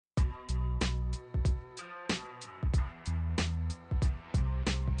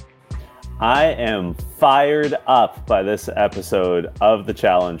I am fired up by this episode of The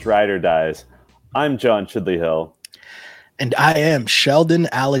Challenge, Ride or Dies. I'm John Chidley Hill. And I am Sheldon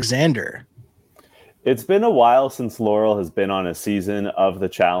Alexander. It's been a while since Laurel has been on a season of The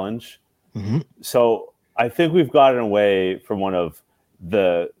Challenge. Mm-hmm. So I think we've gotten away from one of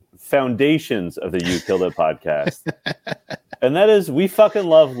the foundations of the You Killed It podcast. And that is, we fucking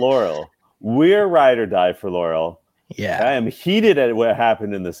love Laurel. We're ride or die for Laurel. Yeah. I am heated at what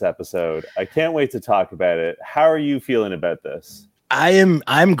happened in this episode. I can't wait to talk about it. How are you feeling about this?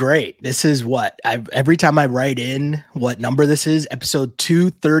 I'm great. This is every time I write in what number this is, episode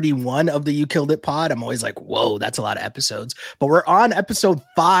 231 of the You Killed It pod, I'm always like, whoa, that's a lot of episodes. But we're on episode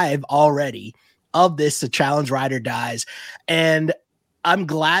 5 already of this, The Challenge Ride or Dies. And I'm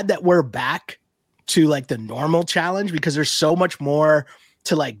glad that we're back to like the normal challenge because there's so much more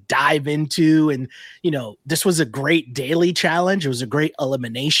to like dive into. And, you know, this was a great daily challenge. It was a great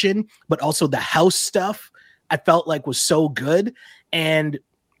elimination, but also the house stuff I felt like was so good. And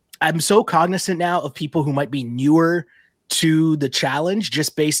I'm so cognizant now of people who might be newer to the challenge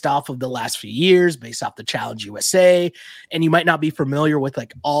just based off of the last few years, based off the Challenge USA. And you might not be familiar with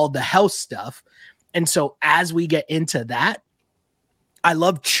like all the house stuff. And so as we get into that, I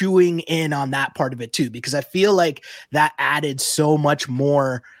love chewing in on that part of it too, because I feel like that added so much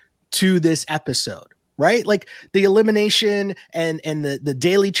more to this episode, right? Like the elimination and the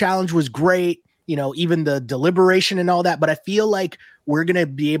daily challenge was great, you know, even the deliberation and all that. But I feel like we're going to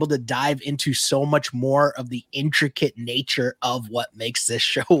be able to dive into so much more of the intricate nature of what makes this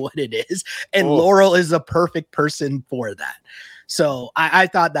show what it is. And Laurel is a perfect person for that. So I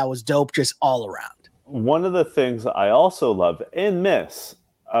thought that was dope just all around. One of the things I also love and miss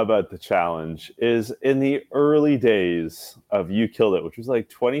about the challenge is in the early days of You Killed It, which was like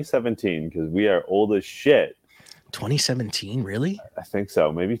 2017, because we are old as shit. 2017, really? I think so.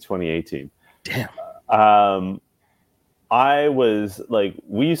 Maybe 2018. Damn. I was like,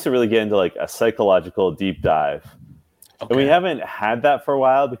 we used to really get into like a psychological deep dive. Okay. And we haven't had that for a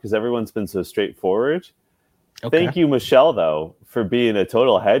while because everyone's been so straightforward. Okay. Thank you, Michelle, though, for being a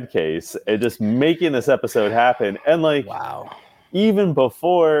total head case and just making this episode happen. And like, wow, even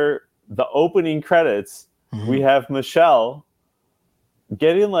before the opening credits, we have Michelle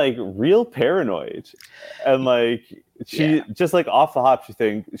getting like real paranoid. And like, she just like off the hop,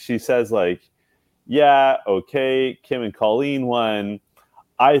 she says like, yeah, okay, Kim and Colleen won.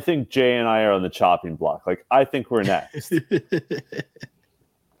 I think Jay and I are on the chopping block. Like, I think we're next.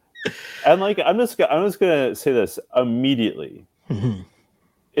 And like, I'm just gonna say this immediately. Mm-hmm.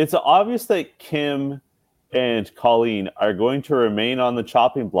 It's obvious that Kim and Colleen are going to remain on the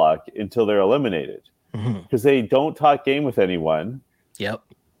chopping block until they're eliminated because they don't talk game with anyone. Yep.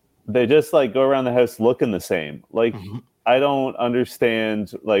 They just like go around the house looking the same. Like, I don't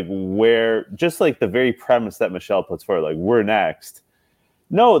understand like where, just like the very premise that Michelle puts forward, like we're next.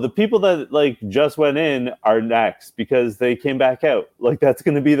 No, the people that like just went in are next because they came back out. Like that's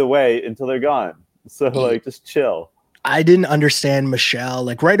going to be the way until they're gone. So like just chill. I didn't understand Michelle.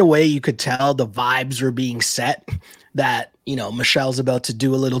 Like right away you could tell the vibes were being set that, you know, Michelle's about to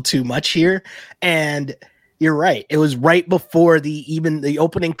do a little too much here. And you're right. It was right before the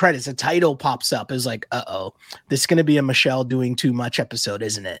opening credits, the title pops up. It was like, uh-oh, this is going to be a Michelle doing too much episode,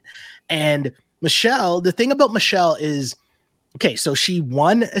 isn't it? And Michelle, the thing about Michelle is, okay, so she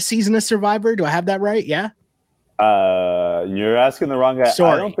won a season of Survivor. Do I have that right? Yeah. You're asking the wrong guy.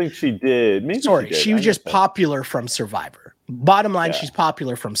 Sorry. I don't think she did. Maybe she was just popular from Survivor. Bottom line, she's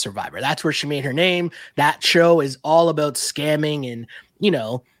popular from Survivor. That's where she made her name. That show is all about scamming and, you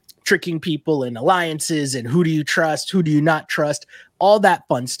know, tricking people and alliances and who do you trust, who do you not trust, all that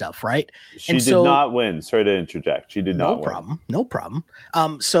fun stuff, right? She did not win. Sorry to interject. She did not win. No problem.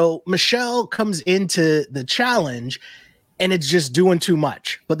 So Michelle comes into the challenge and it's just doing too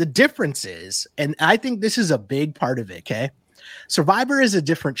much. But the difference is, and I think this is a big part of it, okay? Survivor is a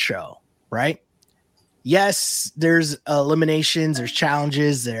different show, right? Yes, there's eliminations, there's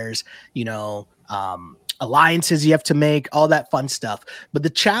challenges, there's, you know, alliances you have to make, all that fun stuff. But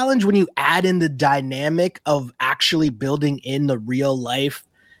the challenge, when you add in the dynamic of actually building in the real life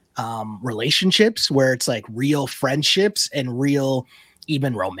relationships, where it's like real friendships and real,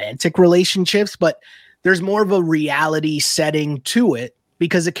 even romantic relationships, but there's more of a reality setting to it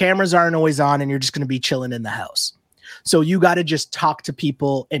because the cameras aren't always on and you're just going to be chilling in the house. So you got to just talk to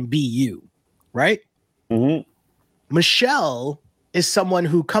people and be you, right? Mm-hmm. Michelle is someone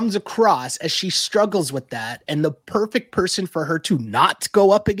who comes across as she struggles with that. And the perfect person for her to not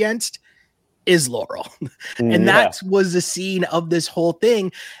go up against is Laurel. And that was the scene of this whole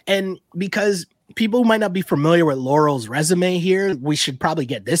thing. And because people who might not be familiar with Laurel's resume here, we should probably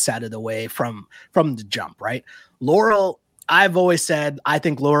get this out of the way from the jump, right? Laurel, I've always said, I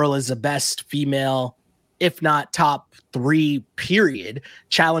think Laurel is the best female, if not top 3, period,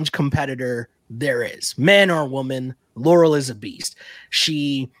 challenge competitor there is. Man or woman, Laurel is a beast.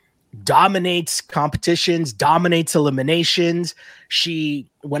 She dominates competitions, dominates eliminations.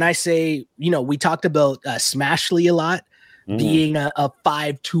 When I say, we talked about Smashley a lot, being a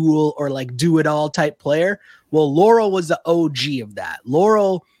 5-tool or like do-it-all type player. Well, Laurel was the OG of that.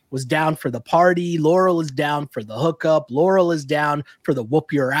 Laurel was down for the party. Laurel is down for the hookup. Laurel is down for the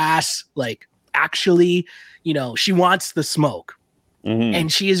whoop your ass. Like, actually, she wants the smoke.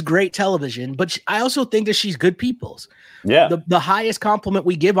 And she is great television, but I also think that she's good people's. Yeah. The highest compliment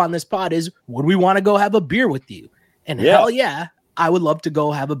we give on this pod is, would we want to go have a beer with you? And hell yeah, I would love to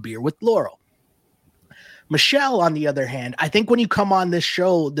go have a beer with Laurel. Michelle, on the other hand, I think when you come on this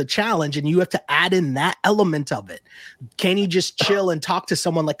show, the challenge, and you have to add in that element of it, can you just chill and talk to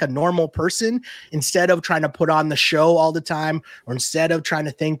someone like a normal person instead of trying to put on the show all the time, or instead of trying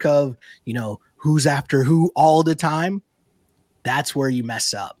to think of, who's after who all the time? That's where you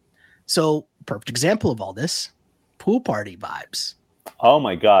mess up. So, perfect example of all this, pool party vibes. Oh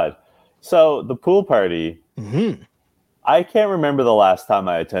my God. So the pool party, I can't remember the last time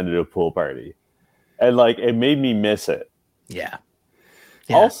I attended a pool party. And like, it made me miss it. Yeah.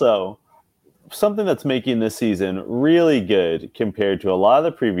 Also, something that's making this season really good compared to a lot of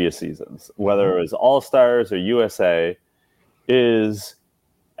the previous seasons, whether it was All-Stars or USA, is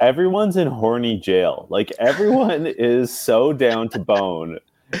everyone's in horny jail. Like, everyone is so down to bone.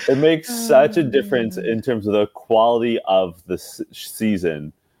 It makes such a difference in terms of the quality of the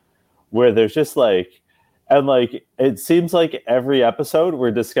season, where there's just like, and like, it seems like every episode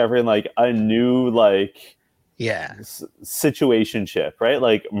we're discovering like a new like situationship, right?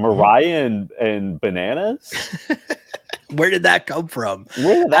 Like Mariah and Bananas. Where did that come from?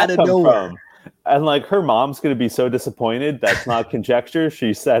 Where did that come from? And like, her mom's going to be so disappointed. That's not conjecture.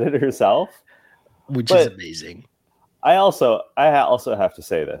 She said it herself. Which is amazing. I also have to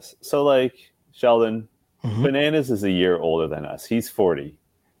say this. So like, Sheldon, Bananas is a year older than us. He's 40.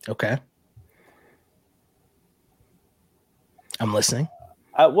 Okay. I'm listening.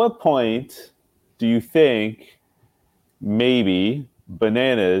 At what point do you think maybe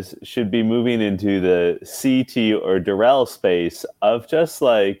Bananas should be moving into the CT or Darrell space of just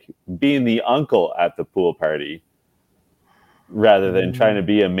like being the uncle at the pool party rather than trying to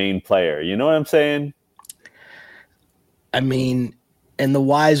be a main player? You know what I'm saying? I mean, in the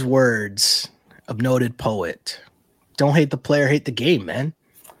wise words of noted poet, don't hate the player, hate the game, man.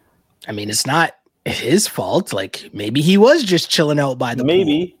 I mean, it's not his fault. Like, maybe he was just chilling out by the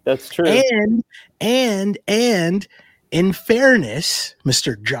pool. That's true. And in fairness,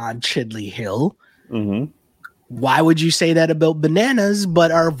 Mr. John Chidley Hill, why would you say that about Bananas,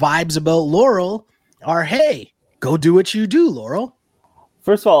 but our vibes about Laurel are, hey, go do what you do, Laurel?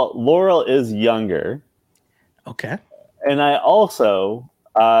 First of all, Laurel is younger. Okay. And I also,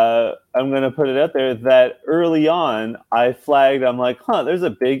 I'm going to put it out there that early on, I flagged, I'm like, there's a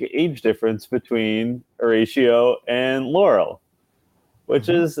big age difference between Horatio and Laurel, which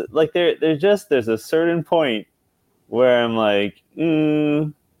is like, there's a certain point where I'm like,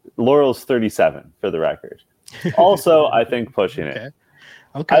 Laurel's 37 for the record. Also, I think pushing it.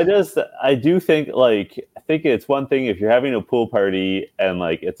 Okay. I do think, like, I think it's one thing if you're having a pool party and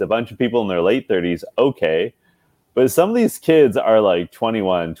like it's a bunch of people in their late 30s, okay. But some of these kids are like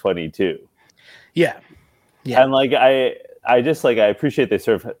 21, 22. Yeah. And like, I just like, I appreciate they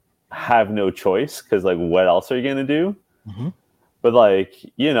sort of have no choice because like, what else are you going to do? But like,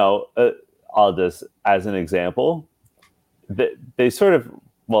 I'll just, as an example, they sort of,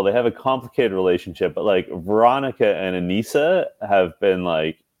 well, they have a complicated relationship, but like Veronica and Anissa have been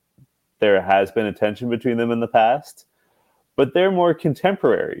like, there has been a tension between them in the past, but they're more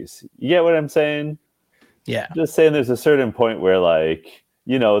contemporaries. You get what I'm saying? Yeah. Just saying there's a certain point where like,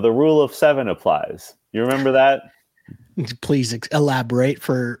 the rule of 7 applies. You remember that? Please elaborate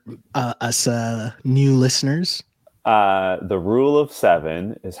for us new listeners. The rule of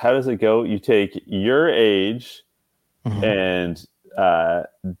 7 is, how does it go? You take your age and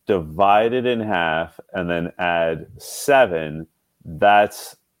divide it in half and then add 7.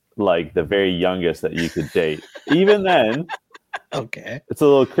 That's like the very youngest that you could date. Even then, okay, it's a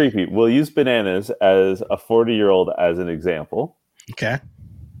little creepy. We'll use Bananas as a 40-year-old as an example. Okay.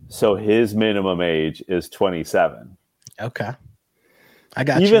 So his minimum age is 27. Okay. I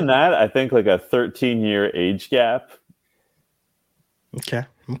got Even that, I think like a 13-year age gap. Okay.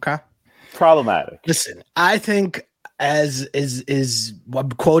 Problematic. Listen, I think as is I'm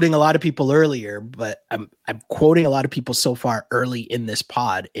quoting a lot of people earlier, but I'm quoting a lot of people so far early in this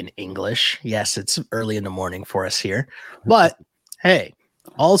pod in English. Yes, it's early in the morning for us here, but hey,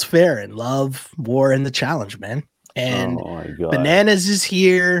 all's fair in love, war, and the challenge, man. And Oh my God. Bananas is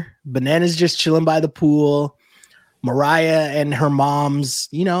here. Bananas just chilling by the pool. Mariah and her mom's,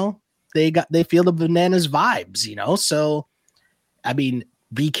 you know, they feel the Bananas vibes, you know. So, I mean,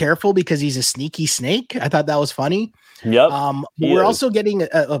 be careful because he's a sneaky snake. I thought that was funny. Yep. We're also getting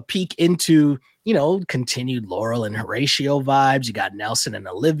a peek into, you know, continued Laurel and Horatio vibes. You got Nelson and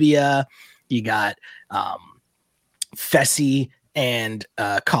Olivia. You got Fessy and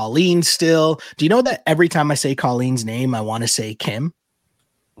Colleen still. Do you know that every time I say Colleen's name, I want to say Kim?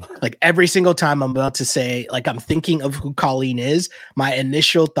 Like every single time I'm about to say, like I'm thinking of who Colleen is, my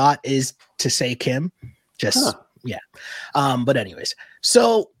initial thought is to say Kim. Yeah. But anyways,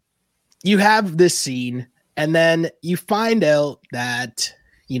 so you have this scene and then you find out that,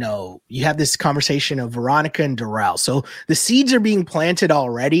 you know, you have this conversation of Veronica and Darrell. So the seeds are being planted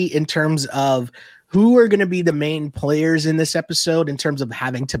already in terms of who are going to be the main players in this episode in terms of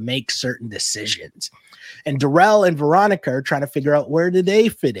having to make certain decisions. And Darrell and Veronica are trying to figure out where do they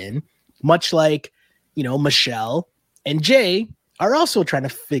fit in, much like, you know, Michelle and Jay are also trying to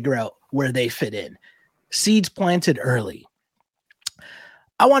figure out where they fit in. Seeds planted early.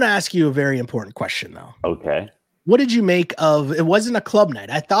 I want to ask you a very important question, though. Okay. What did you make of, it wasn't a club night.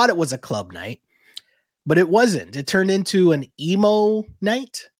 I thought it was a club night, but it wasn't. It turned into an emo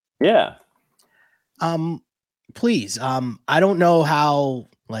night. Yeah. Please. I don't know how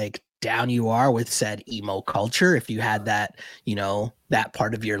like down you are with said emo culture. If you had that, you know, that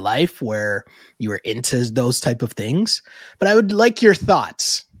part of your life where you were into those type of things, but I would like your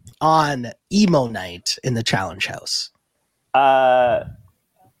thoughts on emo night in the Challenge House. I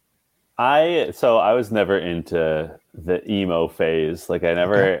was never into the emo phase. Like I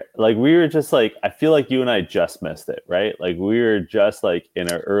never like we were just like I feel like you and I just missed it, right? Like we were just like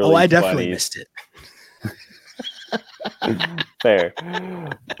in our early 20s. I definitely missed it. Fair.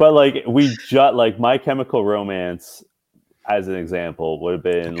 But like we just like My Chemical Romance as an example would have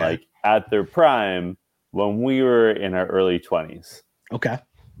been like at their prime when we were in our early 20s. Okay.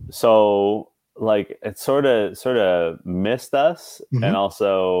 So like it sort of missed us. Mm-hmm. And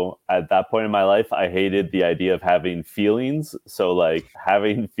also at that point in my life, I hated the idea of having feelings. So like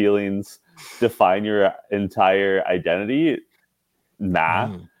having feelings define your entire identity. Nah.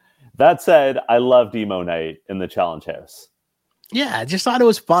 Mm. That said, I loved emo night in the Challenge House. Yeah, I just thought it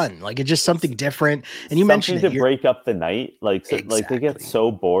was fun. Like it's just something different. And you mentioned to break up the night. Like, so, exactly. Like they get so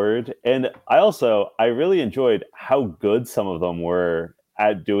bored. And I really enjoyed how good some of them were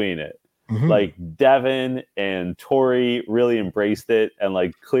at doing it. Mm-hmm. Like Devin and Tori really embraced it. And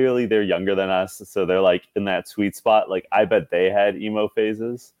like clearly they're younger than us. So they're like in that sweet spot. Like I bet they had emo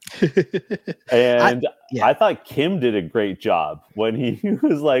phases. And I thought Kim did a great job when he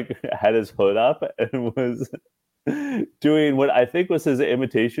was like had his hood up and was doing what I think was his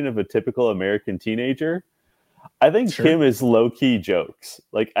imitation of a typical American teenager. I think sure. Kim is low-key jokes.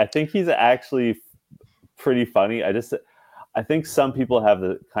 Like I think he's actually pretty funny. I think some people have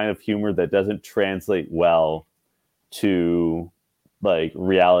the kind of humor that doesn't translate well to like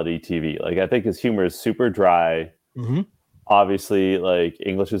reality TV. Like I think his humor is super dry. Mm-hmm. Obviously, like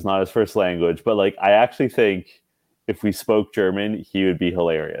English is not his first language, but like I actually think if we spoke German, he would be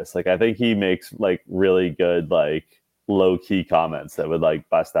hilarious. Like I think he makes like really good, like low-key comments that would like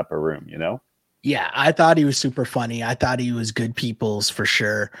bust up a room, you know? Yeah, I thought he was super funny. I thought he was good people's for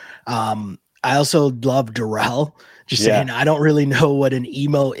sure. I also love Darrell. Just saying, I don't really know what an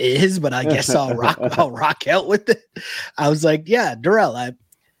emo is, but I guess I'll rock out with it. I was like, yeah, Darrell,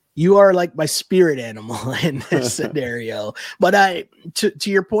 you are like my spirit animal in this scenario. But to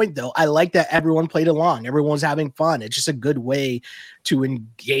your point though, I like that everyone played along. Everyone's having fun. It's just a good way to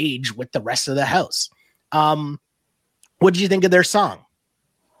engage with the rest of the house. What did you think of their song?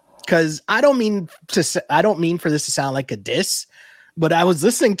 Because I don't mean for this to sound like a diss, but I was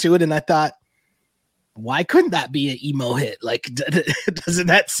listening to it and I thought, why couldn't that be an emo hit? Like, doesn't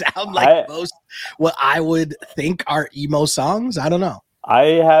that sound like most what I would think are emo songs? I don't know. I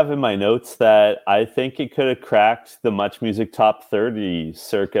have in my notes that I think it could have cracked the Much Music Top 30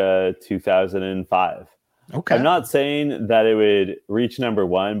 circa 2005. Okay. I'm not saying that it would reach number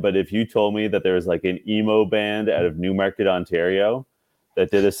one, but if you told me that there was like an emo band out of Newmarket, Ontario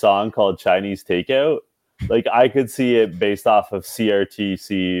that did a song called Chinese Takeout, like I could see it based off of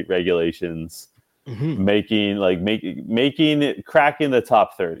CRTC regulations. Mm-hmm. making it cracking the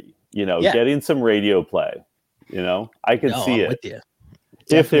top 30, you know, getting some radio play, you know, I could see it with you.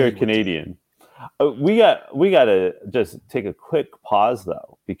 if they're Canadian. We got to just take a quick pause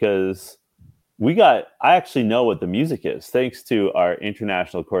though, because I actually know what the music is thanks to our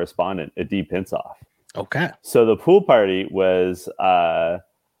international correspondent Adi Pinsoff. Okay. So the pool party was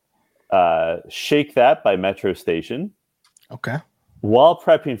Shake That by Metro Station. Okay. While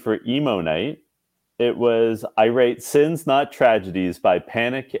prepping for emo night, it was I Write Sins Not Tragedies by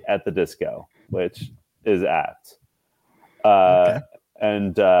Panic at the Disco, which is apt. Okay.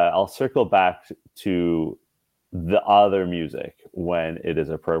 And I'll circle back to the other music when it is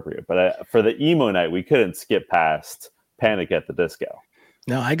appropriate. But for the emo night, we couldn't skip past Panic at the Disco.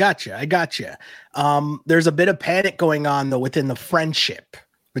 No, I got you. There's a bit of panic going on though within the friendship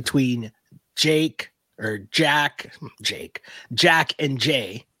between Jack and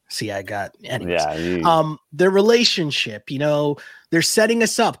Jay. See, I got anyways. Yeah. Their relationship, they're setting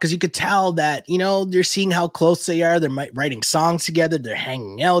us up because you could tell that, they're seeing how close they are. They're writing songs together. They're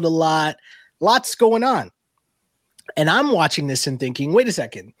hanging out a lot. Lots going on. And I'm watching this and thinking, wait a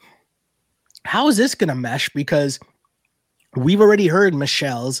second. How is this going to mesh? Because we've already heard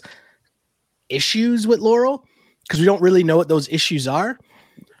Michelle's issues with Laurel because we don't really know what those issues are.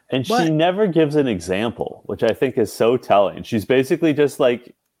 And she never gives an example, which I think is so telling. She's basically just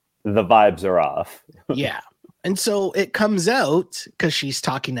like, the vibes are off. Yeah. And so it comes out because she's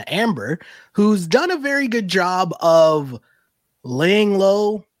talking to Amber, who's done a very good job of laying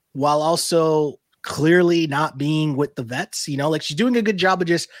low while also clearly not being with the vets. Like she's doing a good job of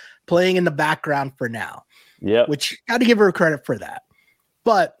just playing in the background for now. Yeah. Which got to give her credit for that.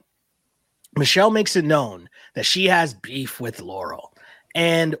 But Michelle makes it known that she has beef with Laurel.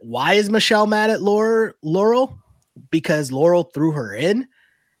 And why is Michelle mad at Laurel? Because Laurel threw her in.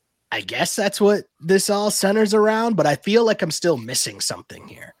 I guess that's what this all centers around, but I feel like I'm still missing something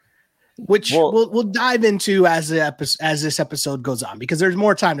here, which we'll dive into as this episode goes on, because there's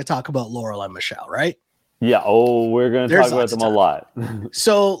more time to talk about Laurel and Michelle, right? Yeah. Oh, we're going to talk about them a lot.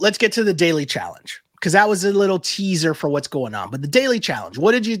 So let's get to the daily challenge, because that was a little teaser for what's going on. But the daily challenge,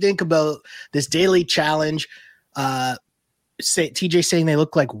 what did you think about this daily challenge? TJ saying they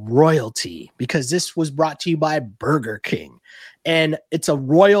look like royalty because this was brought to you by Burger King. And it's a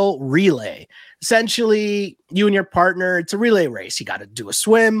royal relay. Essentially, you and your partner, it's a relay race. You got to do a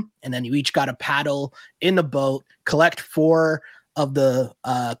swim, and then you each got to paddle in the boat, collect 4 of the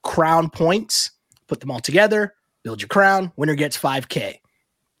crown points, put them all together, build your crown. Winner gets 5K.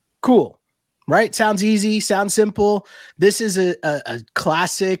 Cool, right? Sounds easy, sounds simple. This is a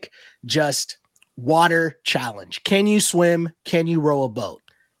classic just water challenge. Can you swim? Can you row a boat?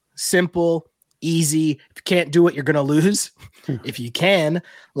 Simple, easy. If you can't do it, you're going to lose. If you can,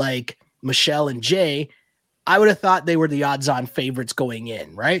 like Michelle and Jay, I would have thought they were the odds-on favorites going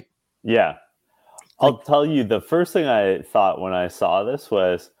in, right? Yeah. I'll tell you, the first thing I thought when I saw this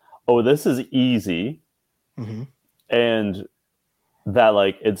was, oh, this is easy. Mm-hmm. And that,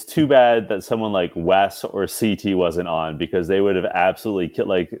 like, it's too bad that someone like Wes or CT wasn't on, because they would have absolutely killed,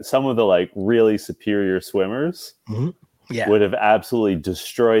 like, some of the, like, really superior swimmers. Mm-hmm. Yeah. Would have absolutely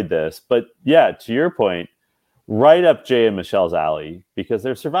destroyed this. But yeah, to your point, right up Jay and Michelle's alley, because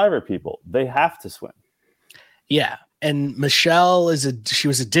they're Survivor people. They have to swim. Yeah. And Michelle she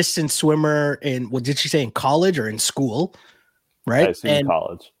was a distance swimmer in, what did she say, in college or in school? Right. I assume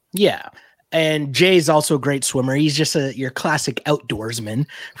college. Yeah. And Jay's also a great swimmer. He's just your classic outdoorsman,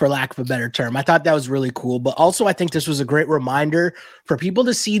 for lack of a better term. I thought that was really cool. But also, I think this was a great reminder for people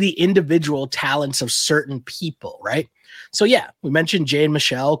to see the individual talents of certain people, right? So, yeah, we mentioned Jay and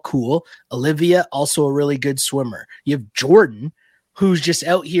Michelle. Cool. Olivia, also a really good swimmer. You have Jordan, who's just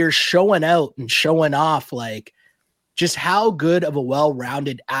out here showing out and showing off, like, just how good of a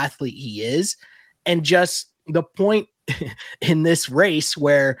well-rounded athlete he is. And just the point in this race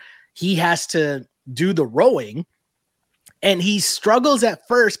where he has to do the rowing, and he struggles at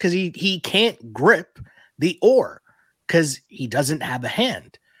first because he can't grip the oar because he doesn't have a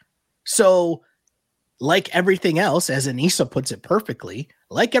hand. So, like everything else, as Anissa puts it perfectly,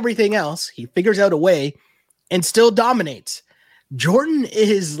 like everything else, he figures out a way and still dominates. Jordan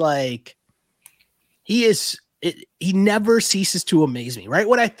is like, he never ceases to amaze me, right?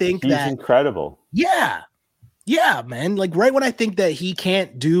 When I think he's incredible. Yeah. Yeah, man. Like right when I think that he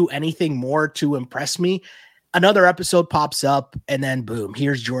can't do anything more to impress me, another episode pops up, and then boom,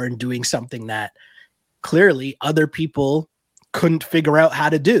 here's Jordan doing something that clearly other people couldn't figure out how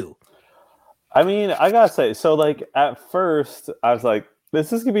to do. I mean, I gotta say, so like at first I was like,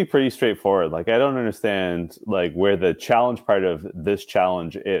 this is gonna be pretty straightforward. Like, I don't understand like where the challenge part of this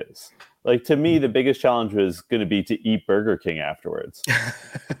challenge is. Like, to me, the biggest challenge was gonna be to eat Burger King afterwards.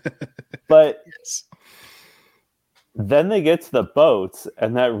 But yes. Then they get to the boats,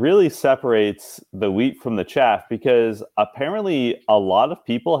 and that really separates the wheat from the chaff because apparently a lot of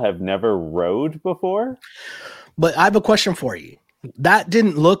people have never rowed before. But I have a question for you. That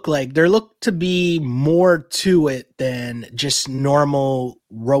didn't look like, there looked to be more to it than just normal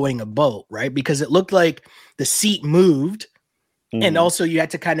rowing a boat, right? Because it looked like the seat moved, and also you had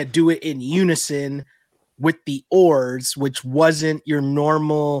to kind of do it in unison with the oars, which wasn't your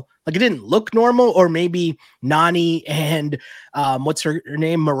normal, like it didn't look normal. Or maybe Nani and what's her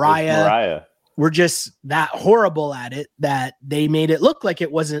name, Mariah were just that horrible at it that they made it look like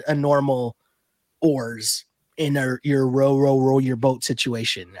it wasn't a normal oars in your row your boat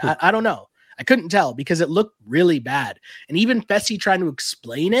situation. I don't know. I couldn't tell because it looked really bad. And even Fessy trying to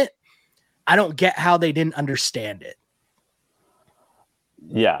explain it, I don't get how they didn't understand it.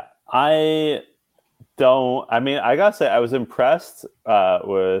 Yeah, I gotta say, I was impressed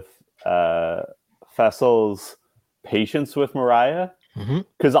with Fessel's patience with Mariah,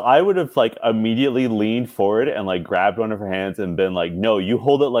 because I would have like immediately leaned forward and like grabbed one of her hands and been like, "No, you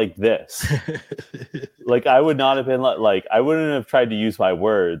hold it like this." Like I would not have been like I wouldn't have tried to use my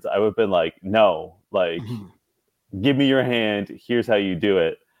words. I would have been like, "No, like give me your hand. Here's how you do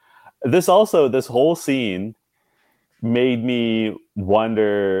it." This whole scene made me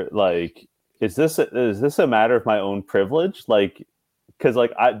wonder, like, is this a matter of my own privilege? Like, because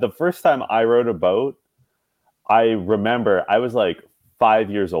like the first time I rowed a boat, I remember I was like 5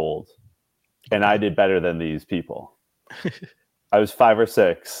 years old, and I did better than these people. I was 5 or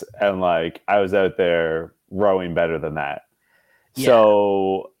 6, and like I was out there rowing better than that. Yeah.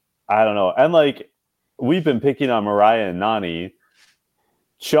 So I don't know. And like we've been picking on Mariah and Nani.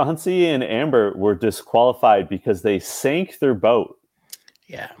 Chauncey and Amber were disqualified because they sank their boat.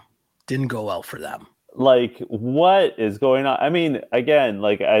 Yeah. Didn't go well for them. Like, what is going on? I mean, again,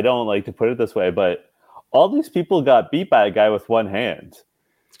 like, I don't like to put it this way, but all these people got beat by a guy with one hand.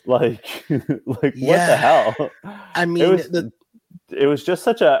 Like, what the hell? I mean, it was just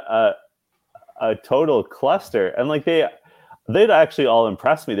such a total cluster. And like they'd actually all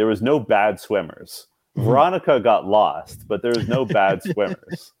impressed me. There was no bad swimmers. Veronica got lost, but there was no bad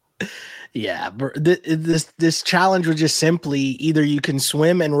swimmers. Yeah, this challenge was just simply either you can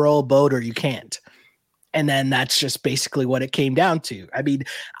swim and row a boat or you can't. And then that's just basically what it came down to. I mean,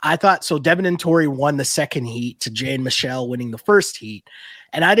 I thought so. Devin and Tori won the second heat to Jay and Michelle winning the first heat.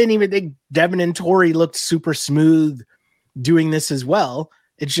 And I didn't even think Devin and Tori looked super smooth doing this as well.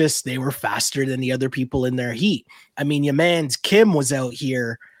 It's just they were faster than the other people in their heat. I mean, your man's Kim was out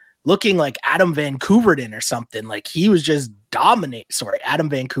here looking like Adam Van Couverden or something. Like he was just dominate. Sorry, Adam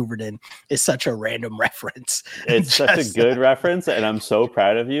Van Couverden is such a random reference. It's such a good reference, and I'm so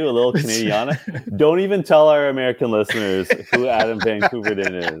proud of you, a little Canadiana. Don't even tell our American listeners who Adam Van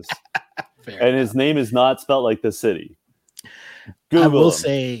Couverden is. And his name is not spelled like the city. Google I will him.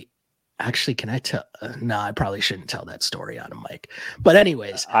 say, actually, can I tell? No, I probably shouldn't tell that story on a mic. But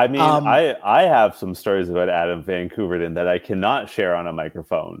anyways, I mean, I have some stories about Adam Van Couverden that I cannot share on a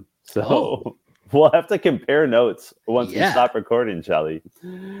microphone. So we'll have to compare notes once we stop recording, Shelly.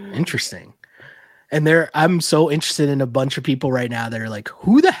 Interesting. And I'm so interested in a bunch of people right now that are like,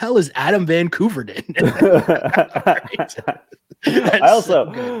 who the hell is Adam Van Couverden? I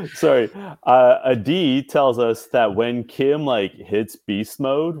also, sorry, Adi tells us that when Kim like hits beast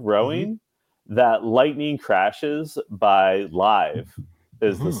mode rowing, that Lightning Crashes by Live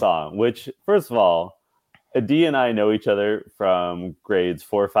is the song, which first of all, Adi and I know each other from grades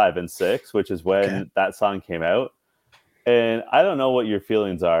 4, 5, and 6, which is when that song came out. And I don't know what your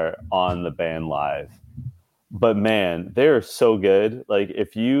feelings are on the band Live, but man, they're so good. Like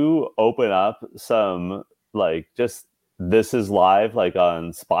if you open up some like just This Is Live like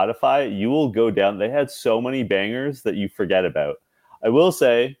on Spotify, you will go down. They had so many bangers that you forget about. I will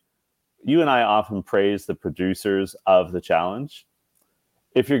say, you and I often praise the producers of the challenge.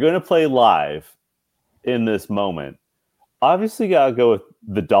 If you're going to play live in this moment, obviously you gotta go with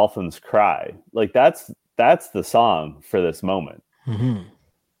The Dolphins Cry. Like that's the song for this moment.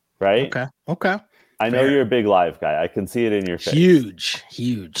 Right? Okay. I know you're a big Live guy. I can see it in your face. Huge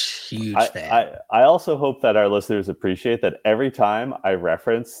fan. I also hope that our listeners appreciate that every time I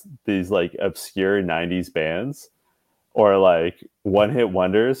reference these like obscure 90s bands or like one-hit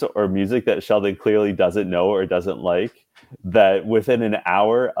wonders or music that Sheldon clearly doesn't know or doesn't like, that within an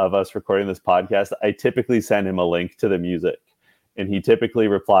hour of us recording this podcast, I typically send him a link to the music. And he typically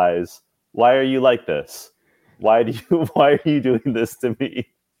replies, "Why are you like this? Why are you doing this to me?"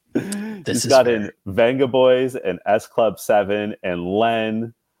 He's got in Venga Boys and S Club 7 and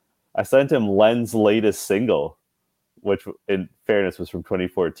Len. I sent him Len's latest single, which in fairness was from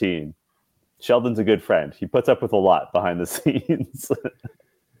 2014. Sheldon's a good friend. He puts up with a lot behind the scenes.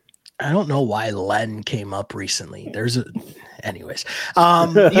 I don't know why Len came up recently. Anyways.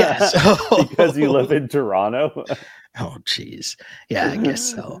 Yeah. So because you live in Toronto. Oh, geez. Yeah, I guess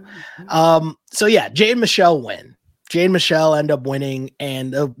so. So yeah, Jay and Michelle win. Jay and Michelle end up winning.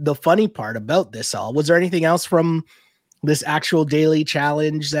 And the funny part about this all, was there anything else from this actual daily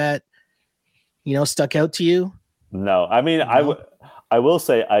challenge that, stuck out to you? No, I mean, No? I will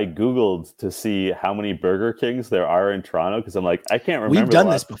say I Googled to see how many Burger Kings there are in Toronto because I'm like, I can't remember. We've done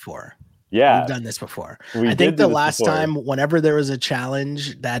this before. Yeah. We've done this before. We I think the last before. time, whenever there was a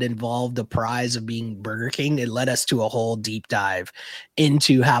challenge that involved the prize of being Burger King, it led us to a whole deep dive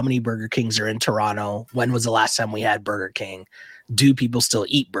into how many Burger Kings are in Toronto. When was the last time we had Burger King? Do people still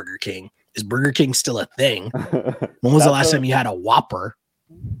eat Burger King? Is Burger King still a thing? When was the last time you had a Whopper?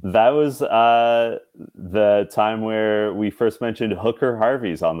 That was the time where we first mentioned Hooker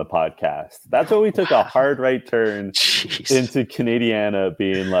Harvey's on the podcast. That's when we took a hard right turn into Canadiana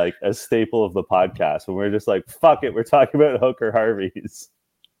being like a staple of the podcast. When we're just like, fuck it, we're talking about Hooker Harvey's.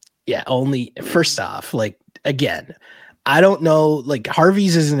 Yeah, only first off, like, again, I don't know, like,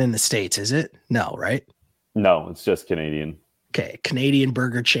 Harvey's isn't in the States, is it? No, right? No, it's just Canadian. Okay, Canadian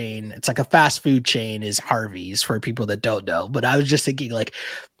burger chain. It's like a fast food chain is Harvey's for people that don't know. But I was just thinking, like,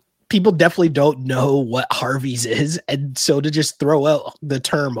 people definitely don't know what Harvey's is. And so to just throw out the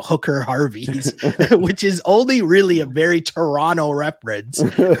term Hooker Harvey's, which is only really a very Toronto reference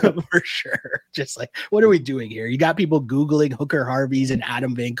for sure. Just like, what are we doing here? You got people Googling Hooker Harvey's and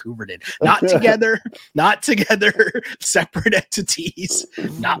Adam Vancouverden. Not together, separate entities,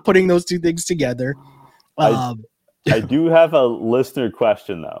 not putting those two things together. I do have a listener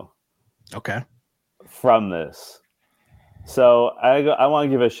question, though. Okay. From this. So I want to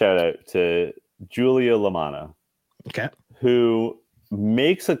give a shout out to Julia Lamanna. Okay. Who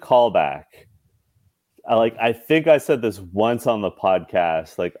makes a callback. I think I said this once on the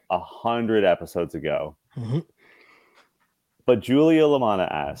podcast, like 100 episodes ago. Mm-hmm. But Julia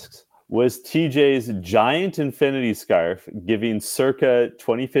Lamanna asks, was TJ's giant infinity scarf giving circa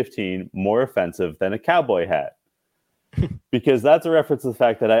 2015 more offensive than a cowboy hat? Because that's a reference to the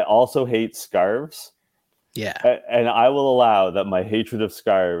fact that I also hate scarves. Yeah. And I will allow that my hatred of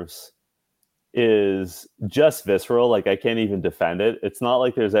scarves is just visceral. Like, I can't even defend it. It's not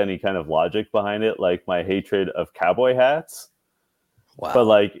like there's any kind of logic behind it, like my hatred of cowboy hats. Wow. But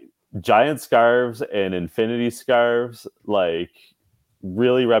like giant scarves and infinity scarves, like,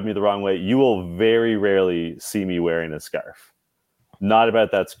 really rub me the wrong way. You will very rarely see me wearing a scarf. Not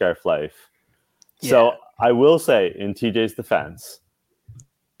about that scarf life. Yeah. So I will say, in TJ's defense,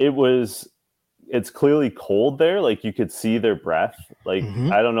 it's clearly cold there. Like, you could see their breath. Like,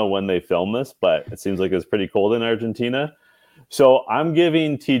 I don't know when they filmed this, but it seems like it's pretty cold in Argentina. So I'm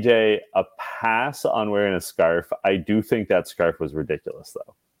giving TJ a pass on wearing a scarf. I do think that scarf was ridiculous,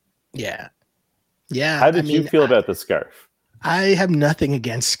 though. Yeah. Yeah. How did you feel about the scarf? I have nothing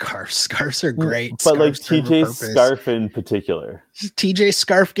against scarves. Scarves are great. But like TJ's scarf in particular. TJ's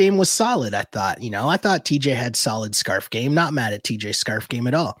scarf game was solid, I thought. I thought TJ had solid scarf game. Not mad at TJ's scarf game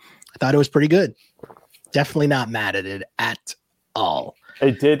at all. I thought it was pretty good. Definitely not mad at it at all.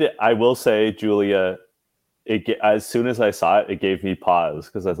 It did. I will say, Julia, as soon as I saw it, it gave me pause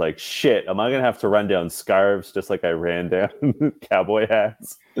because I was like, shit, am I going to have to run down scarves just like I ran down cowboy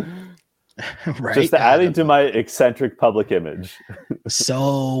hats? Right. Just adding to my eccentric public image.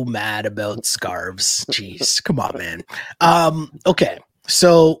 So mad about scarves. Jeez, come on, man. Okay.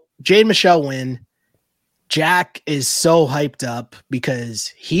 So Jay and Michelle win. Jack is so hyped up because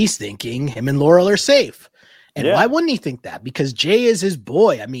he's thinking him and Laurel are safe. And why wouldn't he think that? Because Jay is his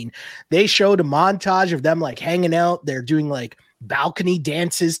boy. I mean, they showed a montage of them like hanging out. They're doing like balcony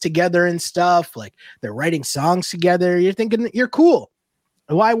dances together and stuff. Like, they're writing songs together. You're thinking you're cool.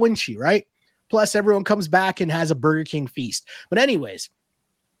 Why wouldn't you, right? Plus, everyone comes back and has a Burger King feast. But anyways,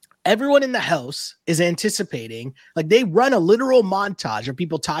 everyone in the house is anticipating, like, they run a literal montage of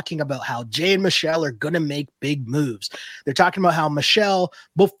people talking about how Jay and Michelle are going to make big moves. They're talking about how Michelle,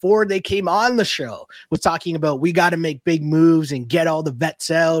 before they came on the show, was talking about, we got to make big moves and get all the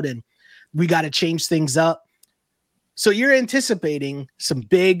vets out and we got to change things up. So you're anticipating some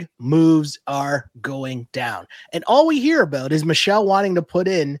big moves are going down. And all we hear about is Michelle wanting to put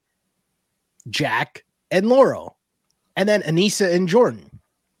in Jack and Laurel, and then Aneesa and Jordan.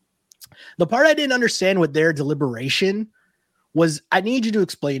 The part I didn't understand with their deliberation was, I need you to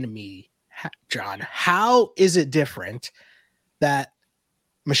explain to me, John, how is it different that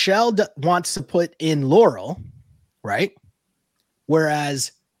Michelle wants to put in Laurel, right?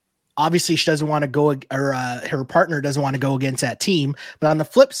 Whereas obviously she doesn't want to go, or her partner doesn't want to go against that team. But on the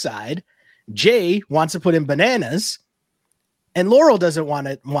flip side, Jay wants to put in Bananas, and Laurel doesn't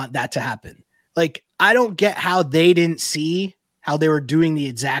want that to happen. Like, I don't get how they didn't see how they were doing the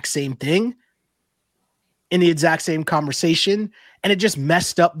exact same thing in the exact same conversation, and it just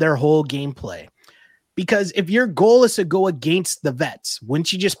messed up their whole gameplay. Because if your goal is to go against the vets,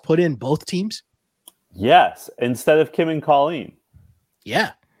 wouldn't you just put in both teams? Yes, instead of Kim and Colleen.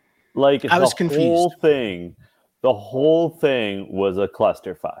 Yeah. Like, I was confused. The whole thing was a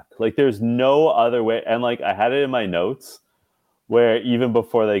clusterfuck. Like, there's no other way. And like, I had it in my notes where even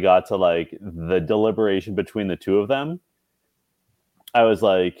before they got to like the deliberation between the two of them, I was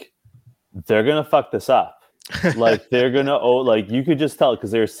like, they're gonna fuck this up. Like, they're gonna like, you could just tell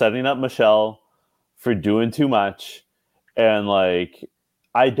because they were setting up Michelle for doing too much. And like,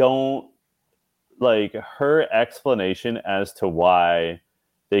 I don't like her explanation as to why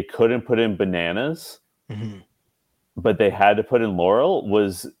they couldn't put in Bananas, but they had to put in Laurel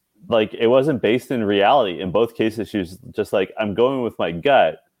was like, it wasn't based in reality. In both cases, she was just like, I'm going with my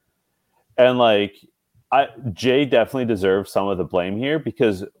gut. And like, Jay definitely deserves some of the blame here,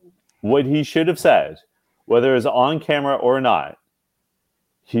 because what he should have said, whether it was on camera or not,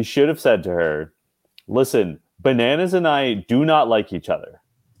 he should have said to her, listen, Bananas and I do not like each other.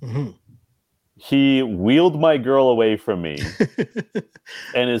 He wheeled my girl away from me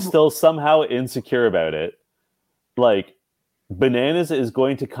and is still somehow insecure about it. Like, Bananas is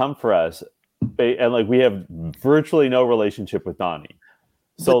going to come for us, and like, we have virtually no relationship with Nany.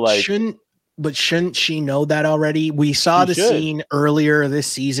 So shouldn't she know that already? We saw the scene earlier this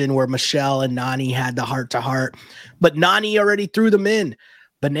season where Michelle and Nany had the heart-to-heart, but Nany already threw them in.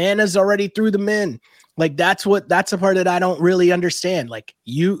 Bananas already threw them in. Like, that's the part that I don't really understand. Like,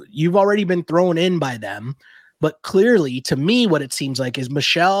 you've already been thrown in by them, but clearly, to me, what it seems like is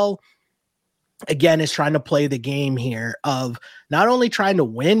Michelle, again, is trying to play the game here of not only trying to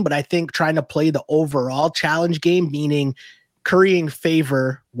win, but I think trying to play the overall challenge game, meaning currying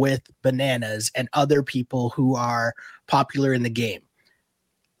favor with Bananas and other people who are popular in the game.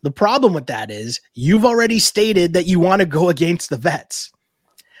 The problem with that is you've already stated that you want to go against the vets.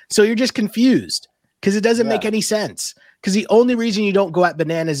 So you're just confused because it doesn't make any sense. Because the only reason you don't go at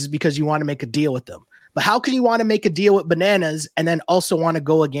Bananas is because you want to make a deal with them. But how can you want to make a deal with Bananas and then also want to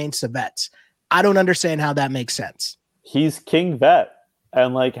go against the vets? I don't understand how that makes sense. He's King Vet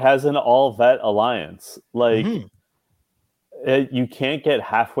and like has an all vet alliance. Like, you can't get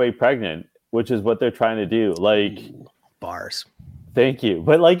halfway pregnant, which is what they're trying to do. Like, bars. Thank you.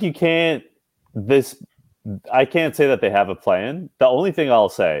 But like, you can't, I can't say that they have a plan. The only thing I'll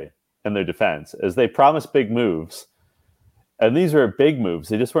say in their defense is they promised big moves. And these were big moves.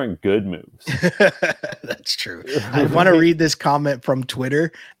 They just weren't good moves. That's true. I want to read this comment from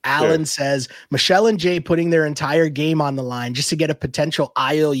Twitter. Alan says, Michelle and Jay putting their entire game on the line just to get a potential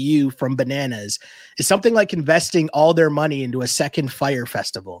IOU from Bananas is something like investing all their money into a second Fire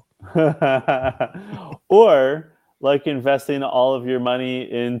Festival. Or like investing all of your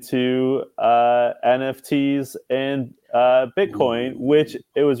money into NFTs and Bitcoin, which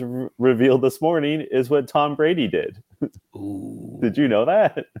it was revealed this morning is what Tom Brady did. Ooh. Did you know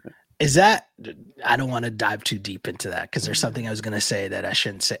that? Is that, I don't want to dive too deep into that because there's something I was going to say that I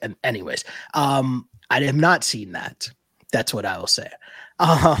shouldn't say. And anyways, I have not seen that. That's what I will say.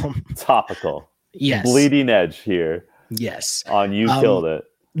 Topical. Yes. Bleeding edge here. Yes. On You Killed It.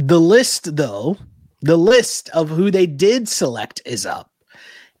 The list, though, the list of who they did select is up.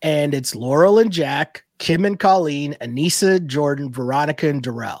 And it's Laurel and Jack, Kim and Colleen, Anissa, Jordan, Veronica, and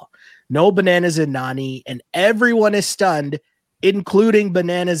Darrell. No Bananas and Nany, and everyone is stunned, including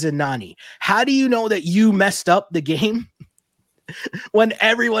Bananas and Nany. How do you know that you messed up the game when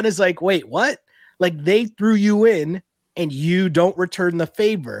everyone is like, wait, what? Like, they threw you in and you don't return the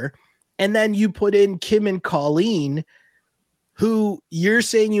favor. And then you put in Kim and Colleen, who you're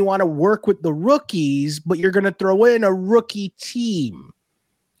saying you want to work with the rookies, but you're going to throw in a rookie team.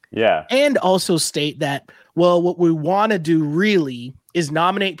 Yeah. And also state that, well, what we want to do really is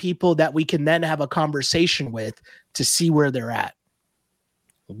nominate people that we can then have a conversation with to see where they're at.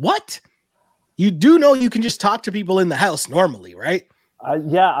 What? You do know you can just talk to people in the house normally, right?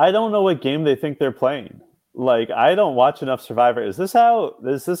 Yeah, I don't know what game they think they're playing. Like, I don't watch enough Survivor. Is this how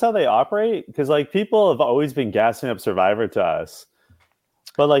they operate? Because like, people have always been gassing up Survivor to us.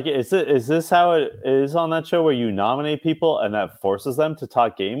 But like, is this how it is on that show where you nominate people and that forces them to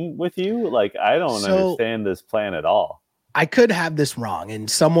talk game with you? Like, I don't understand this plan at all. I could have this wrong, and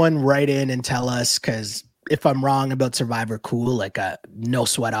someone write in and tell us, because if I'm wrong about Survivor, cool, like no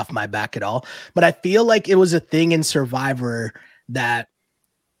sweat off my back at all. But I feel like it was a thing in Survivor that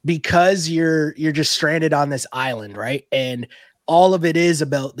because you're just stranded on this island, right? And all of it is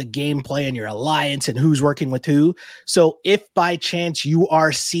about the gameplay and your alliance and who's working with who. So if by chance you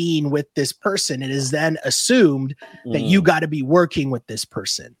are seen with this person, it is then assumed that you got to be working with this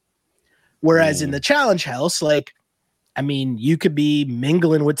person. Whereas in the challenge house, like, I mean, you could be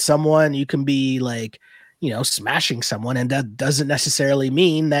mingling with someone, you can be like, you know, smashing someone, and that doesn't necessarily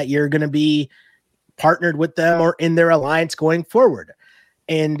mean that you're going to be partnered with them or in their alliance going forward.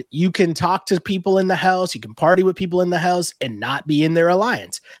 And you can talk to people in the house, you can party with people in the house and not be in their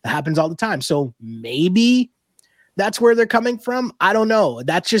alliance. That happens all the time. So maybe that's where they're coming from. I don't know.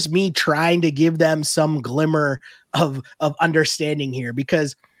 That's just me trying to give them some glimmer of understanding here,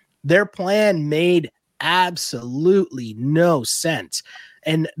 because their plan made absolutely no sense.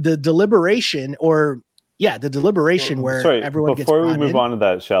 And the deliberation where everyone gets before we move on to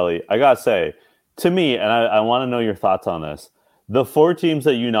that, Shelly, I gotta say, to me, and I want to know your thoughts on this, the 4 teams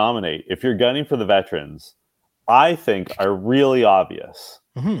that you nominate, if you're gunning for the veterans, I think are really obvious.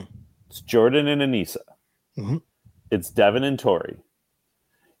 Mm-hmm. It's Jordan and Anissa. Mm-hmm. It's Devin and Tori.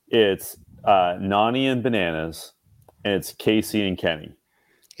 It's Nany and Bananas. And it's Casey and Kenny.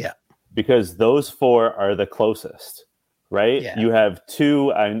 Yeah. Because those 4 are the closest, right? Yeah. You have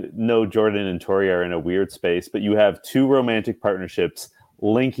 2, I know Jordan and Tori are in a weird space, but you have 2 romantic partnerships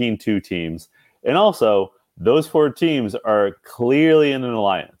linking 2 teams. And also, those 4 teams are clearly in an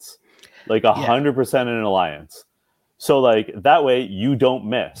alliance, like 100% in an alliance. So like that way you don't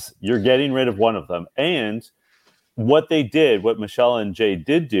miss. You're getting rid of one of them. And what Michelle and Jay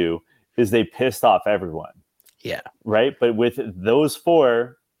did do is they pissed off everyone. Yeah. Right. But with those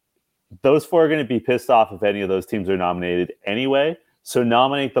 4 are going to be pissed off if any of those teams are nominated anyway. So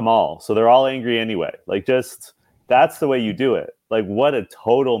nominate them all. So they're all angry anyway. Like, just, that's the way you do it. Like, what a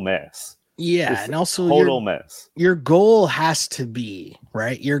total miss. Yeah, and also miss. Your goal has to be,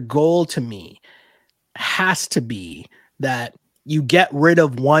 right? Your goal to me has to be that you get rid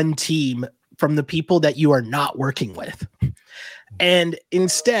of one team from the people that you are not working with. And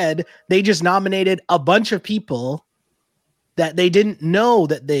instead, they just nominated a bunch of people that they didn't know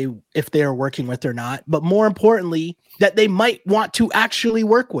that if they are working with or not, but more importantly, that they might want to actually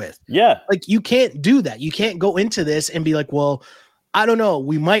work with. Yeah. Like, you can't do that. You can't go into this and be like, well, I don't know,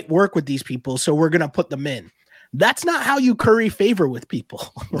 we might work with these people, so we're going to put them in. That's not how you curry favor with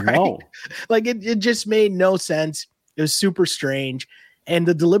people, right? No. Like, it just made no sense. It was super strange. And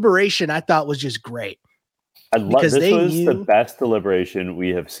the deliberation, I thought, was just great. This was the best deliberation we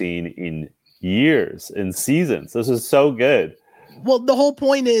have seen in years, in seasons. This is so good. Well, the whole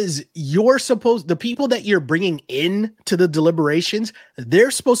point is the people that you're bringing in to the deliberations,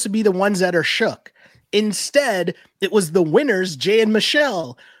 they're supposed to be the ones that are shook. Instead, it was the winners, Jay and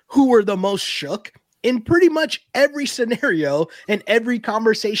Michelle, who were the most shook in pretty much every scenario and every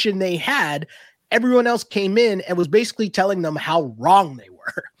conversation they had. Everyone else came in and was basically telling them how wrong they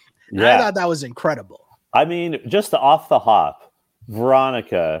were. Yeah. I thought that was incredible. I mean, just off the hop,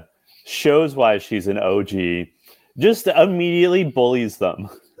 Veronica shows why she's an OG, just immediately bullies them.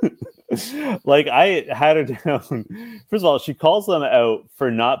 Like, I had her down. First of all, she calls them out for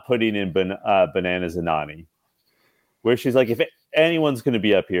not putting in Bananas and Nany, where she's like, if anyone's going to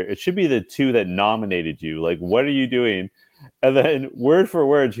be up here, it should be the 2 that nominated you. Like, what are you doing? And then word for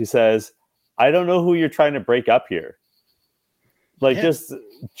word, she says, I don't know who you're trying to break up here. Like,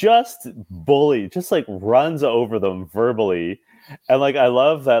 just bully, just like runs over them verbally. And like, I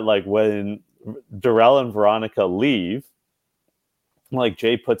love that, like, when Darrell and Veronica leave, like,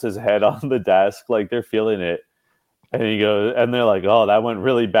 Jay puts his head on the desk, like, they're feeling it. And he goes, and they're like, oh, that went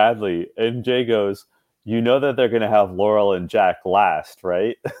really badly. And Jay goes, you know that they're going to have Laurel and Jack last,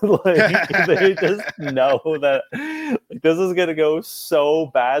 right? Like, they just know that, like, this is going to go so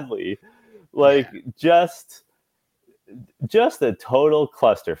badly. Like, just a total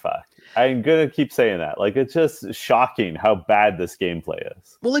clusterfuck. I'm going to keep saying that. Like, it's just shocking how bad this gameplay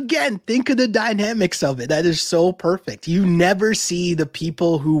is. Well, again, think of the dynamics of it. That is so perfect. You never see the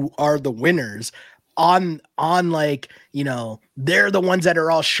people who are the winners on like, you know, they're the ones that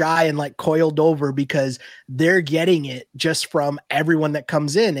are all shy and like coiled over because they're getting it just from everyone that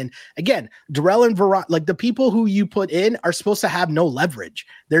comes in. And again, Darrell and Veronica, like, the people who you put in are supposed to have no leverage.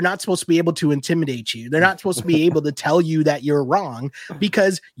 They're not supposed to be able to intimidate you. They're not supposed to be able to tell you that you're wrong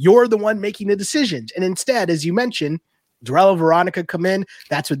because you're the one making the decisions. And instead, as you mentioned, Darrell and Veronica come in.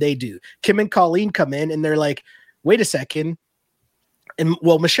 That's what they do. Kim and Colleen come in and they're like, wait a second. And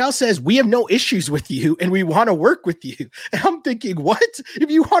well, Michelle says, we have no issues with you and we want to work with you. And I'm thinking, what? If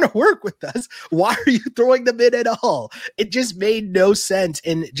you want to work with us, why are you throwing them in at all? It just made no sense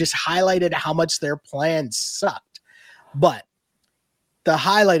and just highlighted how much their plan sucked. But the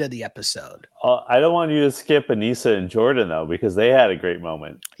highlight of the episode. I don't want you to skip Anissa and Jordan though, because they had a great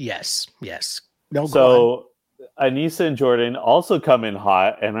moment. Yes. No, so Anissa and Jordan also come in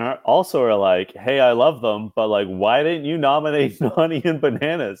hot and are like, hey, I love them, but like, why didn't you nominate Nany and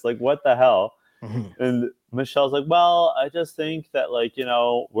Bananas? Like, what the hell? Mm-hmm. And Michelle's like, well, I just think that, like, you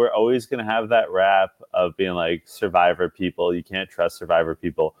know, we're always going to have that rap of being like Survivor people. You can't trust Survivor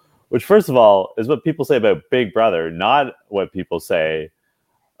people, which, first of all, is what people say about Big Brother, not what people say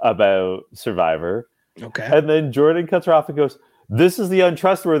about Survivor. Okay. And then Jordan cuts her off and goes, this is the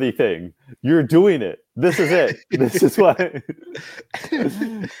untrustworthy thing. You're doing it. This is it. This is what. This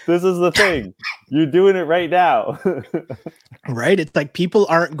is the thing. You're doing it right now. Right? It's like people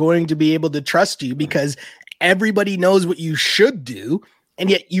aren't going to be able to trust you because everybody knows what you should do. And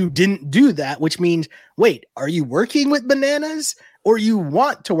yet you didn't do that, which means, wait, are you working with Bananas or you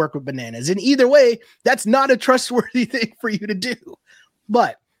want to work with Bananas? And either way, that's not a trustworthy thing for you to do.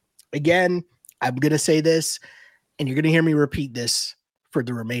 But again, I'm going to say this, and you're going to hear me repeat this for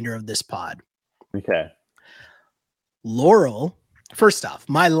the remainder of this pod. Okay. Laurel, first off,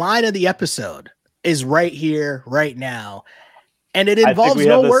 my line of the episode is right here, right now. And it involves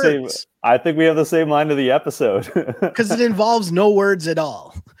no words. I think we have the same line of the episode. Because it involves no words at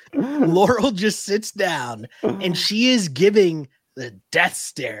all. Laurel just sits down and she is giving the death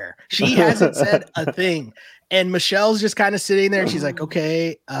stare. She hasn't said a thing. And Michelle's just kind of sitting there and she's like,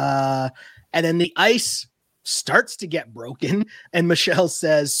 okay. And then the ice starts to get broken. And Michelle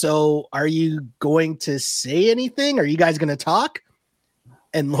says, so are you going to say anything? Are you guys going to talk?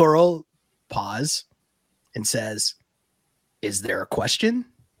 And Laurel pauses and says, is there a question?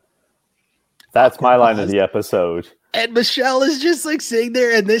 That's my line of the episode. And Michelle is just like sitting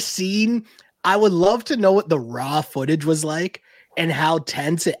there in this scene. I would love to know what the raw footage was like and how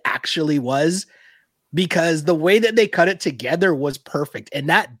tense it actually was, because the way that they cut it together was perfect. And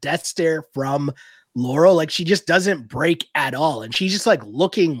that death stare from Laurel, like she just doesn't break at all. And she's just like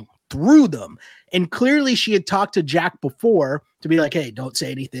looking through them. And clearly she had talked to Jack before to be like, hey, don't say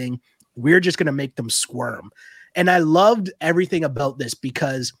anything. We're just going to make them squirm. And I loved everything about this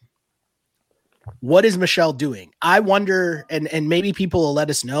because what is Michelle doing? I wonder, and maybe people will let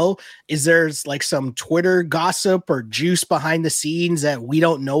us know, is there's like some Twitter gossip or juice behind the scenes that we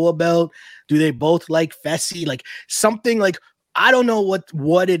don't know about? Do they both like Fessy? Like something like, I don't know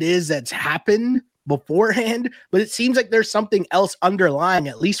what it is that's happened beforehand, but it seems like there's something else underlying,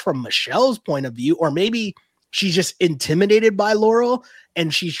 at least from Michelle's point of view, or maybe she's just intimidated by Laurel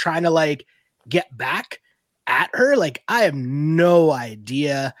and she's trying to like get back at her. Like, I have no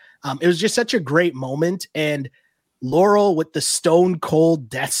idea. It was just such a great moment. And Laurel with the stone cold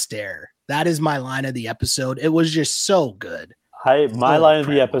death stare. That is my line of the episode. It was just so good. My line of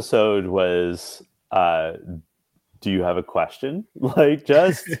the episode was, do you have a question? Like,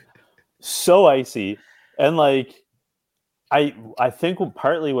 just so icy. And like, I think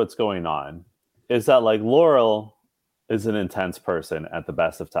partly what's going on is that like Laurel is an intense person at the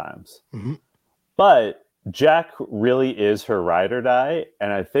best of times. Mm-hmm. But Jack really is her ride or die.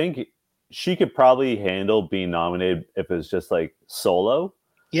 And I think she could probably handle being nominated if it was just like solo.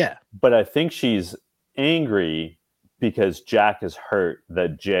 Yeah. But I think she's angry because Jack is hurt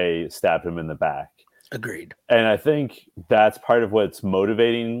that Jay stabbed him in the back. Agreed. And I think that's part of what's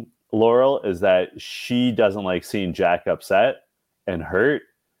motivating Laurel, is that she doesn't like seeing Jack upset and hurt.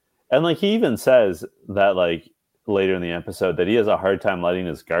 And like, he even says that like later in the episode that he has a hard time letting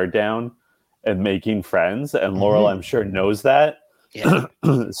his guard down and making friends. And Laurel, I'm sure, knows that. Yeah.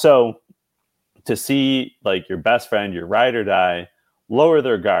 So to see like your best friend, your ride or die, lower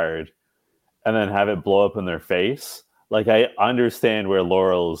their guard and then have it blow up in their face. Like, I understand where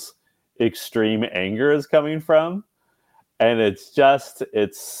Laurel's extreme anger is coming from. And it's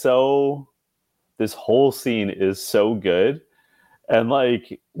so, this whole scene is so good. And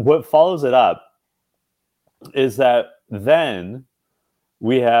like, what follows it up is that then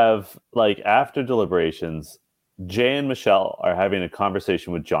we have, like, after deliberations, Jay and Michelle are having a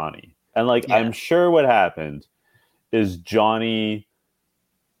conversation with Johnny. And like, yeah. I'm sure what happened is Johnny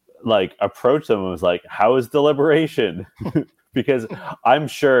like approached them and was like, how is deliberation? Because I'm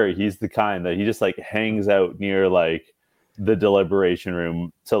sure he's the kind that he just like hangs out near like the deliberation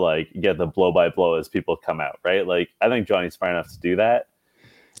room to like get the blow by blow as people come out, right? Like, I think Johnny's smart enough to do that.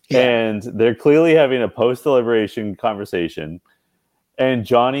 Yeah. And they're clearly having a post deliberation conversation. And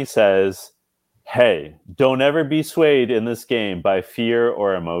Johnny says, hey, don't ever be swayed in this game by fear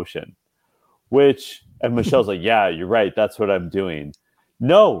or emotion. And Michelle's like, yeah, you're right. That's what I'm doing.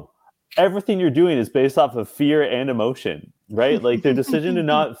 No, everything you're doing is based off of fear and emotion, right? Like, their decision to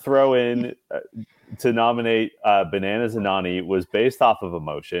not throw in to nominate Bananas and Nany was based off of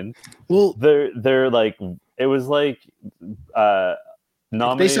emotion. Well, they're like, it was like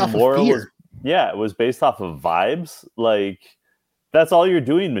nominating Laurel was, it was based off of vibes. Like, that's all you're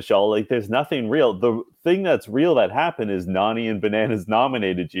doing, Michelle. Like, there's nothing real. The thing that's real that happened is Nany and Bananas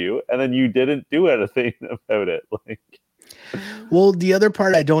nominated you, and then you didn't do anything about it. Like, well, the other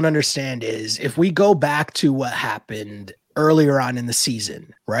part I don't understand is if we go back to what happened earlier on in the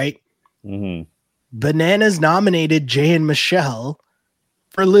season, right? Mm-hmm. Bananas nominated Jay and Michelle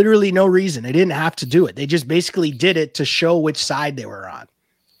for literally no reason. They didn't have to do it. They just basically did it to show which side they were on.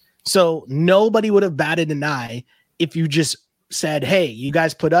 So nobody would have batted an eye if you just said, hey, you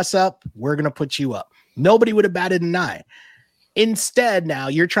guys put us up, we're going to put you up. Nobody would have batted an eye. Instead, now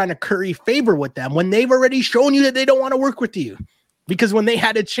you're trying to curry favor with them when they've already shown you that they don't want to work with you. Because when they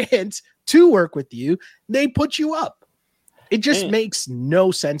had a chance to work with you, they put you up. It just makes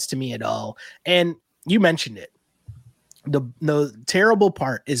no sense to me at all. And you mentioned it. The terrible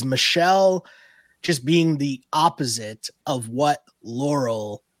part is Michelle just being the opposite of what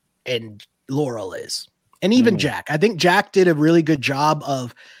Laurel is. And even Jack. I think Jack did a really good job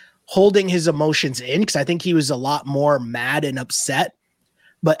of holding his emotions in, because I think he was a lot more mad and upset.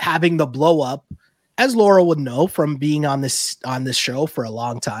 But having the blow up, as Laurel would know from being on this show for a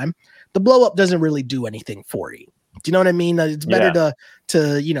long time, the blow up doesn't really do anything for you. Do you know what I mean? It's better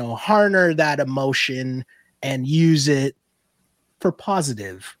to harness that emotion and use it for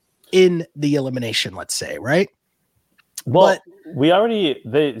positive in the elimination, let's say, right? Well, we already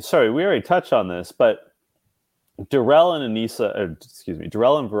touched on this, but Darrell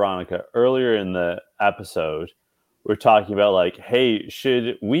and Veronica earlier in the episode were talking about, like, hey,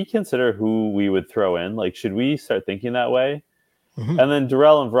 should we consider who we would throw in? Like, should we start thinking that way? Mm-hmm. And then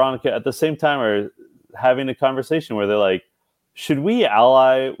Darrell and Veronica at the same time are having a conversation where they're like, should we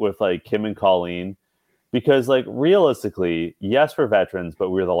ally with like Kim and Colleen? Because, like, realistically, yes, we're veterans, but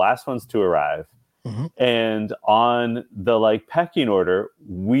we're the last ones to arrive. Mm-hmm. And on the like pecking order,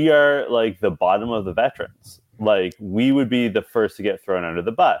 we are like the bottom of the veterans. Like, we would be the first to get thrown under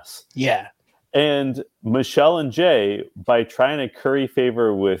the bus. Yeah. And Michelle and Jay, by trying to curry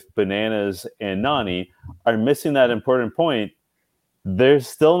favor with Bananas and Nany, are missing that important point. They're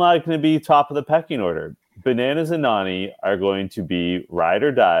still not going to be top of the pecking order. Bananas and Nany are going to be ride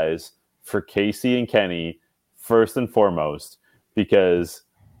or dies for Casey and Kenny first and foremost, because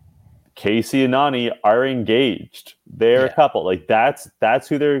Casey and Nany are engaged. They're a couple. Like, that's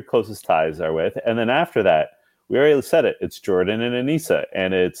who their closest ties are with. And then after that, we already said it. It's Jordan and Anissa,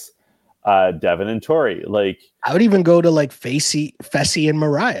 and it's Devin and Tori. Like, I would even go to like Fessy and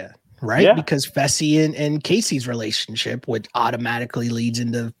Mariah, right? Yeah. Because Fessy and Casey's relationship would automatically leads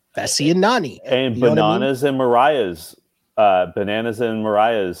into Fessy and Nany. And Bananas and Mariah's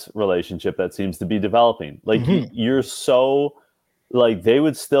relationship that seems to be developing. Like, you're so, like, they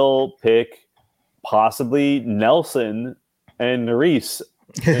would still pick possibly Nelson and Nerys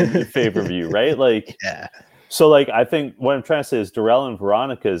in favor of you, right? Like, yeah. So, like, I think what I'm trying to say is Darrell and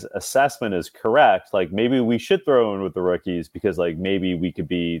Veronica's assessment is correct. Like, maybe we should throw in with the rookies because, like, maybe we could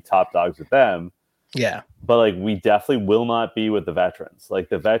be top dogs with them. Yeah. But, like, we definitely will not be with the veterans. Like,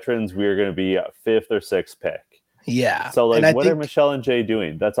 the veterans, we're going to be a 5th or 6th pick. Yeah. So, like, what are Michelle and Jay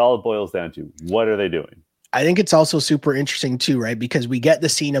doing? That's all it boils down to. What are they doing? I think it's also super interesting too, right? Because we get the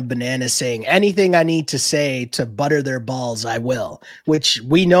scene of Bananas saying, anything I need to say to butter their balls, I will, which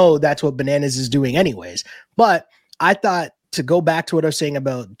we know that's what Bananas is doing anyways. But I thought, to go back to what I was saying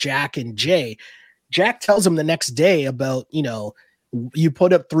about Jack and Jay, Jack tells him the next day about, you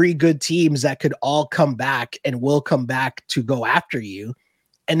put up 3 good teams that could all come back and will come back to go after you.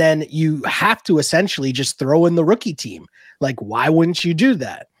 And then you have to essentially just throw in the rookie team. Like, why wouldn't you do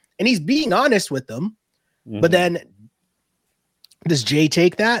that? And he's being honest with them. But then does Jay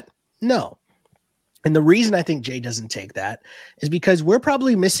take that? No. And the reason I think Jay doesn't take that is because we're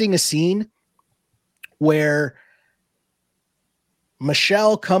probably missing a scene where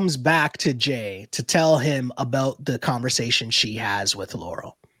Michelle comes back to Jay to tell him about the conversation she has with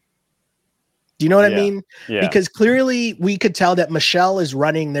Laurel. Do you know what I mean? Yeah. Because clearly we could tell that Michelle is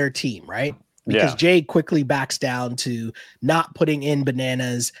running their team, right? Because Jay quickly backs down to not putting in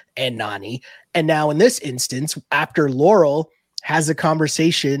Bananas and Nany. And now in this instance, after Laurel has a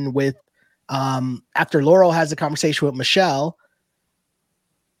conversation with Michelle,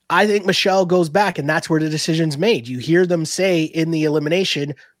 I think Michelle goes back, and that's where the decision's made. You hear them say in the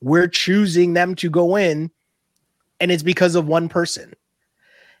elimination, we're choosing them to go in, and it's because of one person.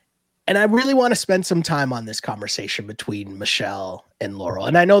 And I really want to spend some time on this conversation between Michelle and Laurel.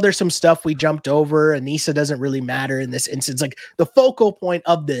 And I know there's some stuff we jumped over. Aneesa doesn't really matter in this instance. Like the focal point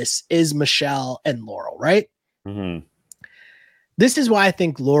of this is Michelle and Laurel, right? Mm-hmm. This is why I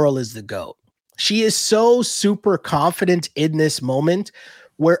think Laurel is the GOAT. She is so super confident in this moment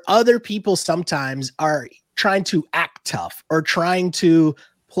where other people sometimes are trying to act tough or trying to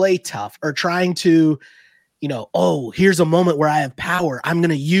play tough or trying to, oh, here's a moment where I have power. I'm going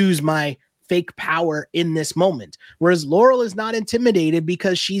to use my fake power in this moment. Whereas Laurel is not intimidated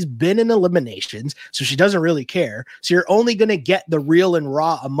because she's been in eliminations, so she doesn't really care. So you're only going to get the real and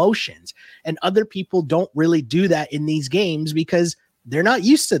raw emotions. And other people don't really do that in these games because they're not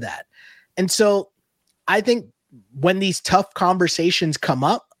used to that. And so I think when these tough conversations come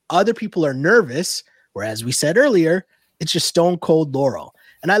up, other people are nervous, whereas we said earlier, it's just stone cold Laurel.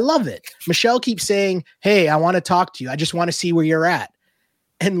 And I love it. Michelle keeps saying, hey, I want to talk to you. I just want to see where you're at.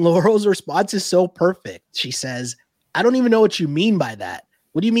 And Laurel's response is so perfect. She says, I don't even know what you mean by that.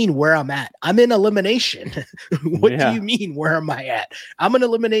 What do you mean where I'm at? I'm in elimination. What do you mean where am I at? I'm in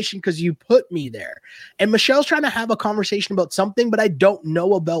elimination because you put me there. And Michelle's trying to have a conversation about something, but I don't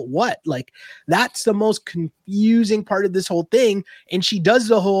know about what. Like, that's the most confusing part of this whole thing. And she does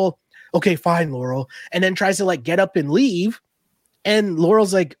the whole, okay, fine, Laurel, and then tries to like get up and leave. And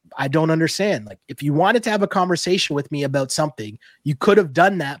Laurel's like, I don't understand. Like, if you wanted to have a conversation with me about something, you could have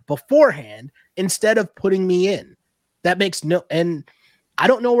done that beforehand instead of putting me in. That makes no, and I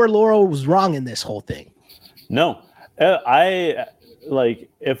don't know where Laurel was wrong in this whole thing. No, I like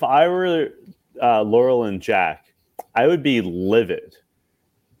if I were Laurel and Jack, I would be livid,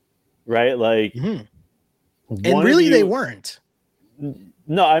 right? Like, and really they weren't.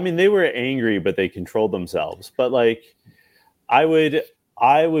 No, I mean, they were angry, but they controlled themselves. But like, I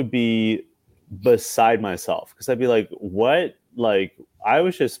would be beside myself because I'd be like, what? Like, I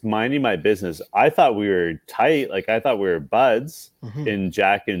was just minding my business. I thought we were tight. Like, I thought we were buds in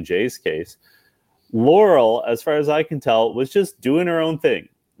Jack and Jay's case. Laurel, as far as I can tell, was just doing her own thing,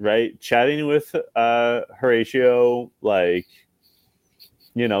 right? Chatting with Horatio, like,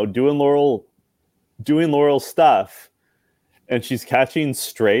 doing Laurel stuff. And she's catching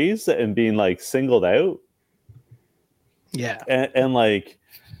strays and being like singled out. Yeah. And like,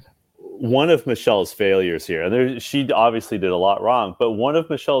 one of Michelle's failures here, she obviously did a lot wrong, but one of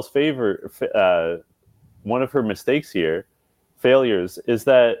Michelle's one of her mistakes here, failures, is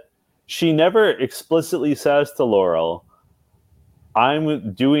that she never explicitly says to Laurel,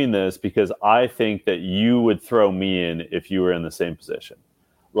 I'm doing this because I think that you would throw me in if you were in the same position.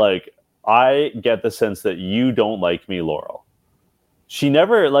 Like, I get the sense that you don't like me, Laurel. She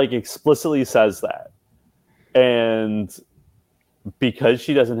never like explicitly says that. And because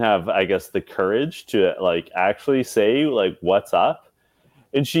she doesn't have, I guess, the courage to like actually say like what's up.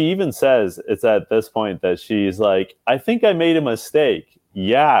 And she even says it's at this point that she's like, I think I made a mistake.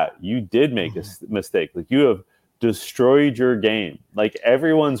 Yeah, you did make a mistake. Like, you have destroyed your game. Like,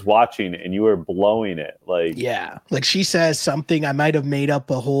 everyone's watching and you are blowing it. Like, yeah, like she says something, I might have made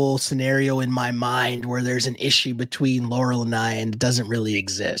up a whole scenario in my mind where there's an issue between Laurel and I and it doesn't really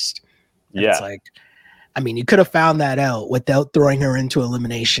exist. And it's like, I mean, you could have found that out without throwing her into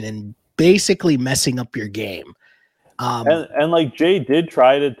elimination and basically messing up your game. And like, Jay did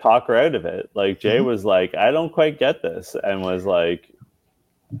try to talk her out of it. Like, Jay was like, I don't quite get this. And was like,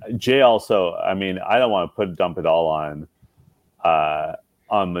 Jay also, I mean, I don't want to dump it all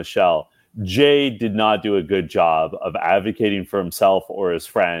on Michelle. Jay did not do a good job of advocating for himself or his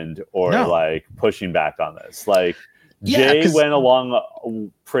friend or like pushing back on this. Like, Jay went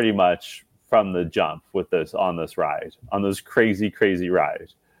along pretty much from the jump with this on this crazy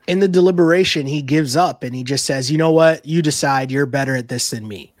ride. In the deliberation, he gives up and he just says, you know what? You decide, you're better at this than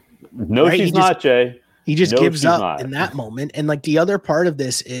me. No, right? She's not, Jay. He just gives up in that moment. And like, the other part of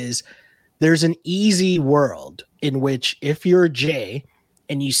this is there's an easy world in which if you're Jay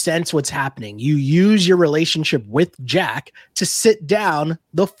and you sense what's happening, you use your relationship with Jack to sit down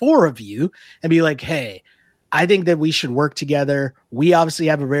the four of you and be like, hey, I think that we should work together. We obviously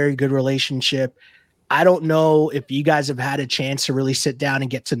have a very good relationship. I don't know if you guys have had a chance to really sit down and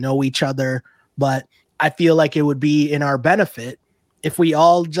get to know each other, but I feel like it would be in our benefit if we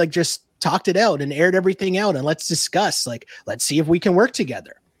all like just talked it out and aired everything out and let's discuss, like, let's see if we can work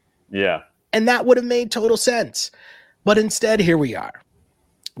together. Yeah. And that would have made total sense. But instead, here we are.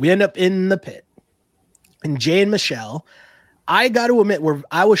 We end up in the pit. And Jay and Michelle, I got to admit,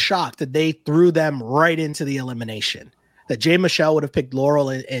 I was shocked that they threw them right into the elimination. That Jay and Michelle would have picked Laurel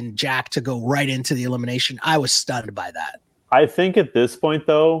and Jack to go right into the elimination. I was stunned by that. I think at this point,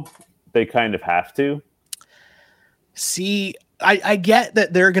 though, they kind of have to. See, I get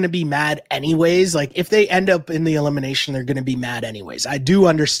that they're going to be mad anyways. Like if they end up in the elimination, they're going to be mad anyways. I do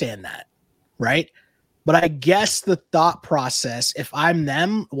understand that, right? But I guess the thought process, if I'm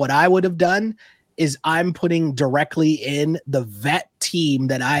them, what I would have done is I'm putting directly in the vet team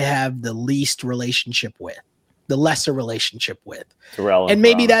that I have the least relationship with, the lesser relationship with. Terrell and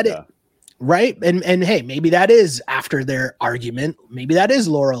maybe that is right. And hey, maybe that is after their argument. Maybe that is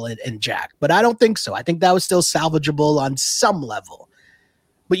Laurel and Jack, but I don't think so. I think that was still salvageable on some level.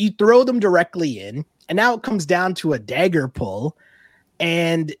 But you throw them directly in, and now it comes down to a dagger pull,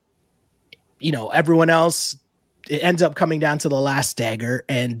 and everyone else, it ends up coming down to the last dagger,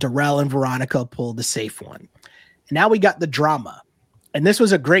 and Darrell and Veronica pull the safe one. And now we got the drama. And this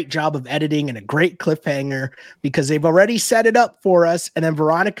was a great job of editing and a great cliffhanger because they've already set it up for us. And then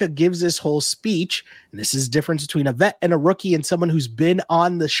Veronica gives this whole speech. And this is the difference between a vet and a rookie and someone who's been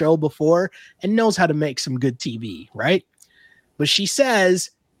on the show before and knows how to make some good TV, right? But she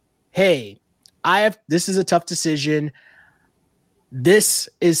says, hey, this is a tough decision. This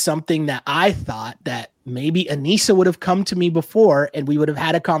is something that I thought that maybe Aneesa would have come to me before and we would have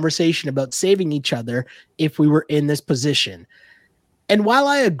had a conversation about saving each other if we were in this position. And while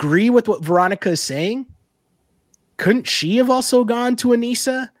I agree with what Veronica is saying, couldn't she have also gone to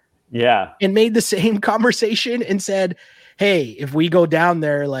Aneesa? Yeah. And made the same conversation and said, hey, if we go down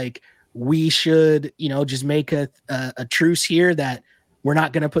there, like we should, just make a truce here that we're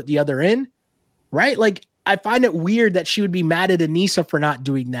not going to put the other in. Right. Like I find it weird that she would be mad at Aneesa for not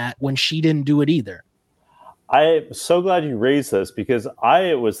doing that when she didn't do it either. I'm so glad you raised this because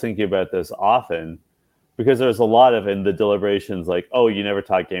I was thinking about this often. Because there's a lot of in the deliberations like, oh, you never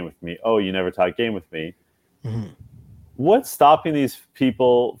talk game with me. Oh, you never talk game with me. Mm-hmm. What's stopping these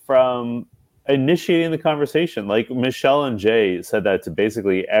people from initiating the conversation? Like Michelle and Jay said that to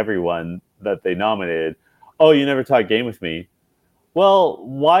basically everyone that they nominated. Oh, you never talk game with me. Well,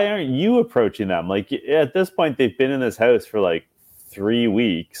 why aren't you approaching them? Like at this point, they've been in this house for like 3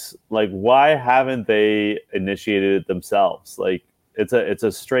 weeks. Like, why haven't they initiated it themselves? Like, it's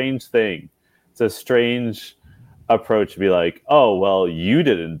a strange thing. It's a strange approach to be like, oh, well, you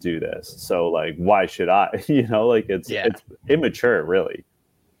didn't do this. So like, why should I, it's immature really.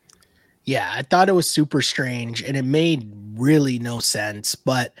 Yeah. I thought it was super strange and it made really no sense.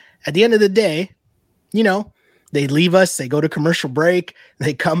 But at the end of the day, they leave us, they go to commercial break,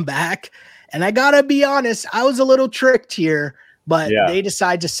 they come back. And I gotta be honest, I was a little tricked here, but they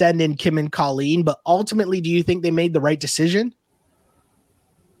decide to send in Kim and Colleen. But ultimately, do you think they made the right decision?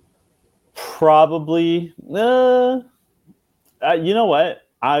 Probably. You know what?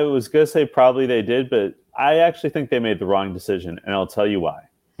 I was going to say probably they did, but I actually think they made the wrong decision, and I'll tell you why.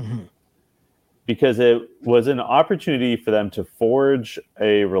 Mm-hmm. Because it was an opportunity for them to forge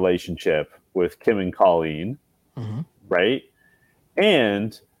a relationship with Kim and Colleen, mm-hmm. right?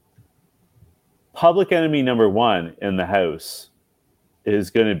 And public enemy number one in the house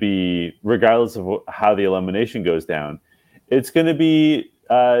is going to be, regardless of how the elimination goes down, it's going to be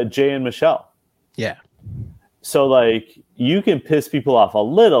Jay and Michelle. Yeah. So like you can piss people off a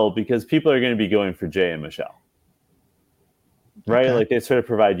little because people are going to be going for Jay and Michelle. Right? Okay. Like they sort of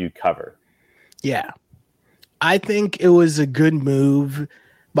provide you cover. Yeah. I think it was a good move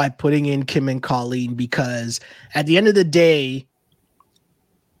by putting in Kim and Colleen because at the end of the day,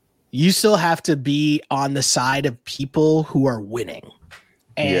 you still have to be on the side of people who are winning.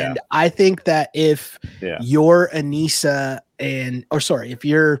 And I think that if you're Aneesa if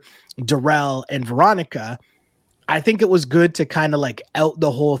you're Darrell and Veronica, I think it was good to kind of like out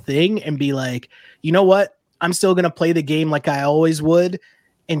the whole thing and be like, you know what? I'm still going to play the game like I always would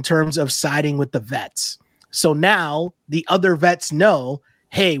in terms of siding with the vets. So now the other vets know,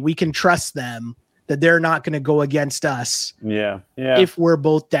 hey, we can trust them that they're not going to go against us. If we're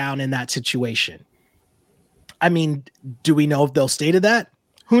both down in that situation. I mean, do we know if they'll stay to that?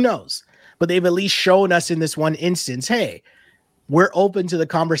 Who knows? But they've at least shown us in this one instance, hey, we're open to the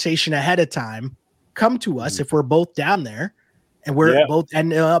conversation ahead of time. Come to us if we're both down there and we're both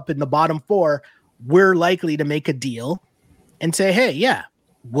ending up in the bottom 4. We're likely to make a deal and say, hey,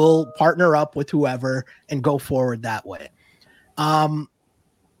 we'll partner up with whoever and go forward that way.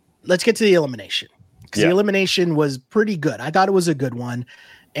 Let's get to the elimination because the elimination was pretty good. I thought it was a good one.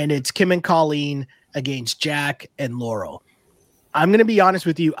 And it's Kim and Colleen against Jack and Laurel. I'm going to be honest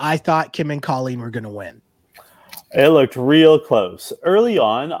with you. I thought Kim and Colleen were going to win. It looked real close. Early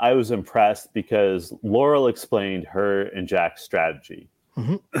on, I was impressed because Laurel explained her and Jack's strategy,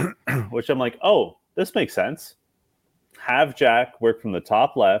 which I'm like, oh, this makes sense. Have Jack work from the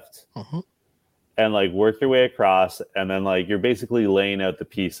top left and like work your way across. And then like you're basically laying out the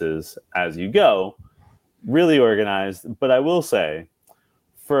pieces as you go really organized. But I will say,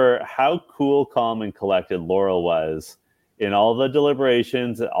 for how cool, calm, and collected Laurel was in all the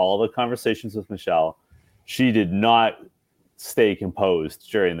deliberations, all the conversations with Michelle, she did not stay composed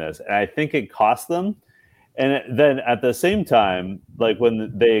during this. And I think it cost them. And then at the same time, like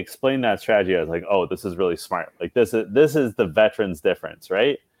when they explained that strategy, I was like, oh, this is really smart. Like this is the veterans difference,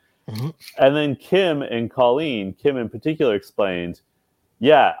 right? Mm-hmm. And then Kim and Colleen, Kim in particular, explained,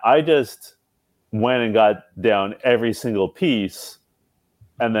 yeah, I just went and got down every single piece.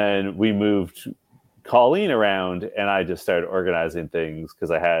 And then we moved Colleen around and I just started organizing things because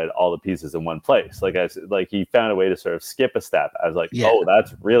I had all the pieces in one place. Like he found a way to sort of skip a step. I was like, oh,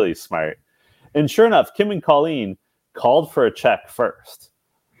 that's really smart. And sure enough, Kim and Colleen called for a check first.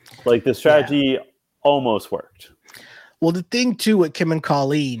 Like the strategy almost worked. Well, the thing too with Kim and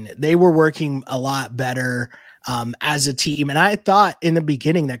Colleen, they were working a lot better as a team. And I thought in the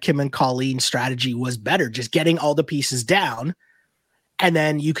beginning that Kim and Colleen's strategy was better, just getting all the pieces down. And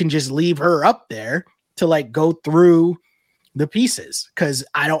then you can just leave her up there to like go through the pieces. Cause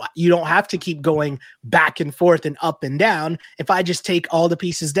you don't have to keep going back and forth and up and down. If I just take all the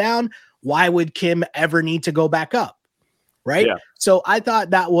pieces down, why would Kim ever need to go back up? Right. Yeah. So I thought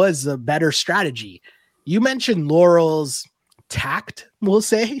that was a better strategy. You mentioned Laurel's tact, we'll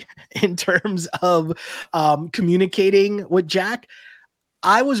say, in terms of communicating with Jack.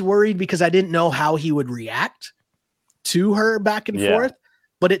 I was worried because I didn't know how he would react to her back and forth,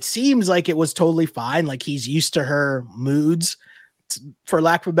 but it seems like it was totally fine. Like he's used to her moods, for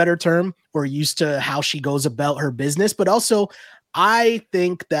lack of a better term, or used to how she goes about her business. But also I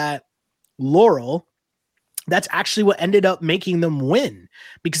think that Laurel, that's actually what ended up making them win,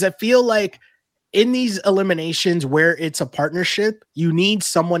 because I feel like in these eliminations where it's a partnership, you need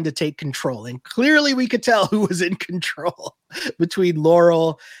someone to take control. And clearly we could tell who was in control between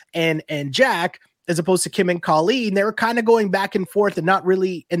Laurel and Jack, as opposed to Kim and Colleen. They were kind of going back and forth and not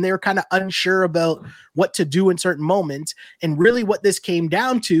really, and they were kind of unsure about what to do in certain moments. And really what this came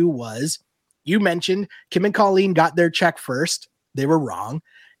down to was, you mentioned Kim and Colleen got their check first. They were wrong.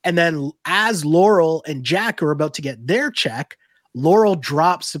 And then as Laurel and Jack are about to get their check, Laurel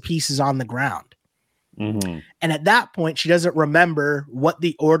drops the pieces on the ground. Mm-hmm. And at that point, she doesn't remember what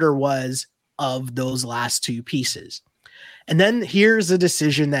the order was of those last two pieces. And then here's a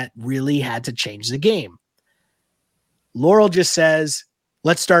decision that really had to change the game. Laurel just says,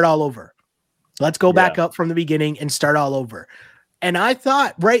 let's start all over. Let's go back up from the beginning and start all over. And I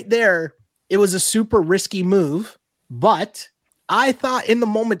thought right there, it was a super risky move, but I thought in the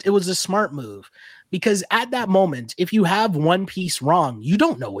moment it was a smart move, because at that moment, if you have one piece wrong, you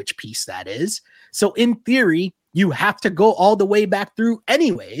don't know which piece that is. So in theory, you have to go all the way back through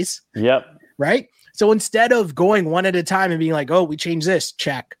anyways. Yep. Right? So instead of going one at a time and being like, oh, we changed this,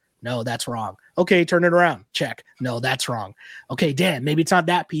 check. No, that's wrong. Okay, turn it around. Check. No, that's wrong. Okay, damn, maybe it's not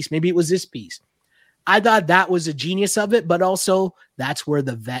that piece. Maybe it was this piece. I thought that was a genius of it, but also that's where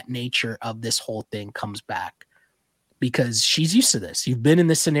the vet nature of this whole thing comes back, because she's used to this. You've been in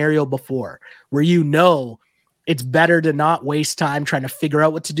this scenario before where you know it's better to not waste time trying to figure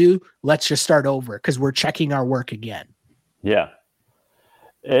out what to do. Let's just start over because we're checking our work again. Yeah.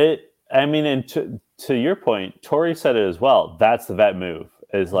 And to your point, Tori said it as well. That's the vet move,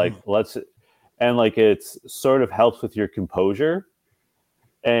 is like, it's sort of helps with your composure.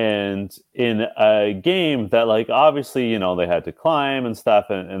 And in a game that, like, obviously, they had to climb and stuff,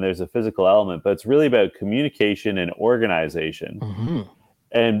 and there's a physical element, but it's really about communication and organization,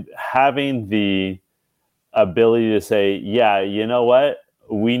 and having the ability to say, yeah, you know what?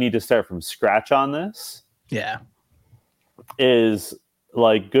 We need to start from scratch on this. Yeah. Is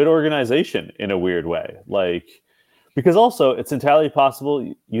like good organization in a weird way. Like, because also it's entirely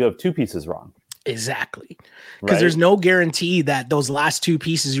possible you have two pieces wrong. Exactly. Because there's no guarantee that those last two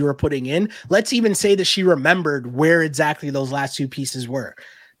pieces you were putting in, let's even say that she remembered where exactly those last two pieces were.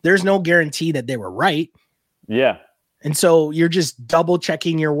 There's no guarantee that they were right. Yeah. And so you're just double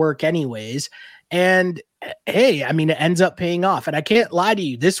checking your work anyways. And hey, I mean, it ends up paying off. And I can't lie to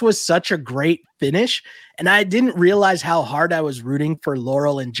you, this was such a great finish. And I didn't realize how hard I was rooting for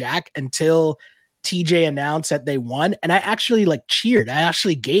Laurel and Jack until TJ announced that they won, and I actually cheered. I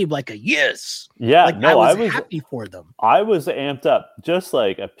actually gave a yes. Yeah, I was happy for them. I was amped up. Just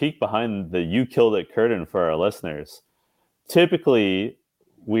like a peek behind the "You Killed It" curtain for our listeners. Typically,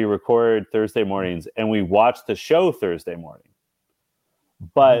 we record Thursday mornings and we watch the show Thursday morning.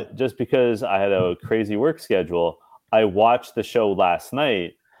 But just because I had a crazy work schedule, I watched the show last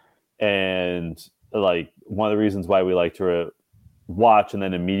night, and one of the reasons why we like to watch and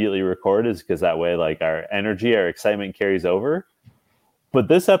then immediately record is because that way our energy, our excitement carries over. But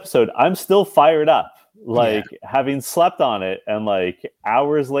this episode, I'm still fired up. like having slept on it, and like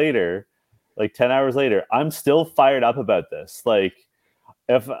hours later, like 10 hours later, I'm still fired up about this. Like,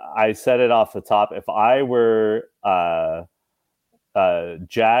 if I said it off the top, if I were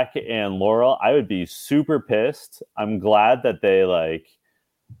Jack and Laurel, I would be super pissed. I'm glad that they like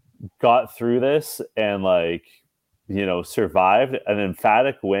got through this and like, you know, survived an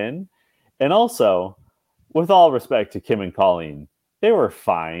emphatic win. And also, with all respect to Kim and Colleen, they were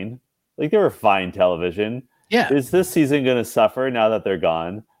fine. Like, they were fine television. Yeah. Is this season going to suffer now that they're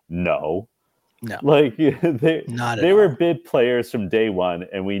gone? No. No. Like, they were big players from day one,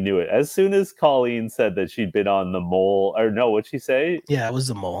 and we knew it. As soon as Colleen said that she'd been on The Mole, or no, what'd she say? Yeah, it was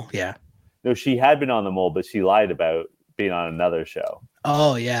The Mole. Yeah. No, she had been on The Mole, but she lied about being on another show.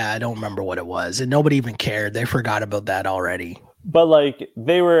 Oh, yeah. I don't remember what it was. And nobody even cared. They forgot about that already. But, like,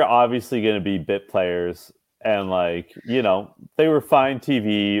 they were obviously going to be bit players. And, like, you know, they were fine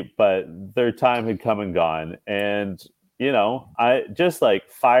TV, but their time had come and gone. And, you know, I just, like,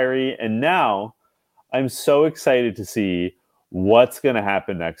 fiery. And now I'm so excited to see what's going to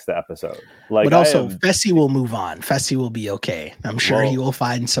happen next episode. Like, but also, Fessy will move on. Fessy will be okay. I'm sure he will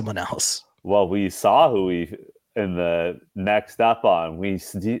find someone else. Well, we saw who he... in the next up on, we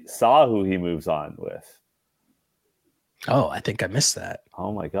saw who he moves on with. Oh, I think I missed that.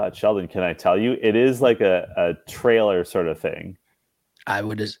 Oh my God, Sheldon, can I tell you? It is like a trailer sort of thing. I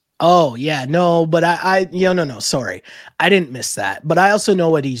would just, oh yeah, no, but no, sorry. I didn't miss that, but I also know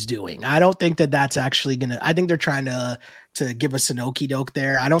what he's doing. I don't think that that's actually gonna, I think they're trying to give us an okie doke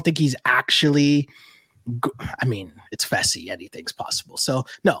there. I don't think he's actually, I mean, it's Fessy. Anything's possible. So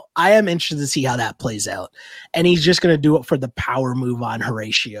no, I am interested to see how that plays out. And he's just going to do it for the power move on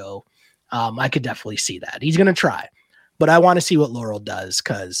Horatio. I could definitely see that. He's going to try, but I want to see what Laurel does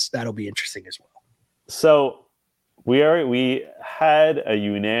because that'll be interesting as well. So we had a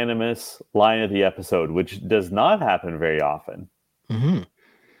unanimous line of the episode, which does not happen very often. Mm-hmm.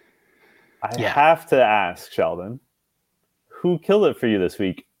 I have to ask, Sheldon, who killed it for you this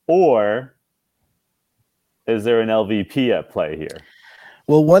week? Or is there an LVP at play here?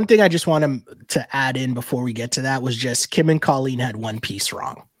 Well, one thing I just want to add in before we get to that was just Kim and Colleen had one piece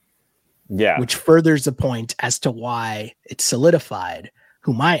wrong. Yeah. Which furthers the point as to why it's solidified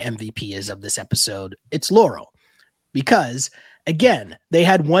who my MVP is of this episode. It's Laurel. Because, again, they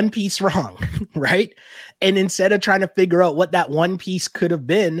had one piece wrong, right? And instead of trying to figure out what that one piece could have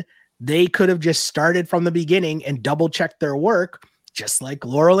been, they could have just started from the beginning and double-checked their work, just like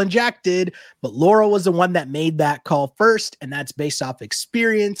Laurel and Jack did. But Laurel was the one that made that call first, and that's based off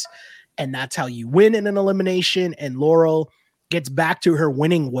experience, and that's how you win in an elimination. And Laurel gets back to her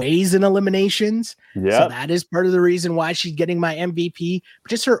winning ways in eliminations. Yeah. So that is part of the reason why she's getting my MVP.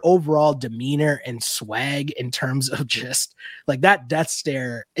 Just her overall demeanor and swag in terms of just like that death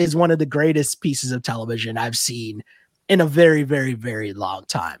stare is one of the greatest pieces of television I've seen in a very, very, very long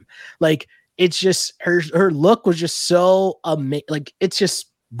time. Like, it's just her look was just so amazing. Like, it's just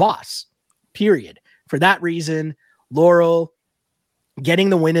boss, period. For that reason, Laurel getting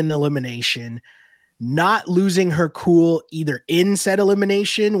the win in elimination, not losing her cool either in said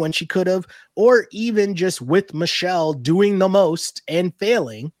elimination when she could have, or even just with Michelle doing the most and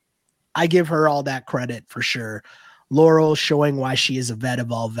failing. I give her all that credit for sure. Laurel showing why she is a vet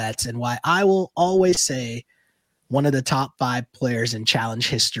of all vets and why I will always say one of the top 5 players in challenge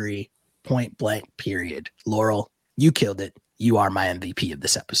history. Point blank, period. Laurel, you killed it. You are my MVP of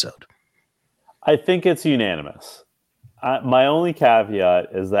this episode. I think it's unanimous. My only caveat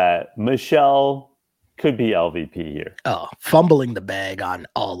is that Michelle could be LVP here. Oh, fumbling the bag on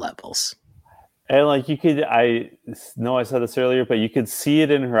all levels. And like I know I said this earlier, but you could see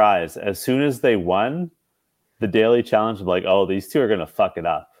it in her eyes. As soon as they won the daily challenge, like, oh, these two are going to fuck it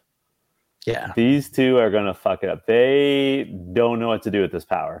up. Yeah. These two are going to fuck it up. They don't know what to do with this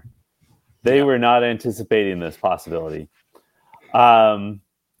power. They were not anticipating this possibility.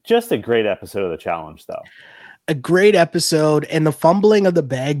 Just a great episode of the challenge, though. A great episode. And the fumbling of the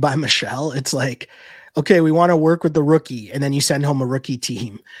bag by Michelle, it's like, okay, we want to work with the rookie. And then you send home a rookie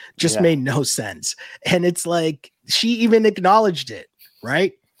team. Just made no sense. And it's like, she even acknowledged it,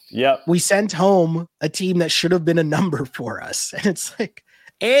 right? Yep. We sent home a team that should have been a number for us. And it's like,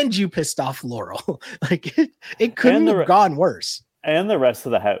 and you pissed off Laurel. Like, it couldn't have gone worse. And the rest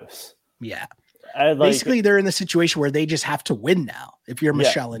of the house. Yeah. Basically, they're in the situation where they just have to win now. If you're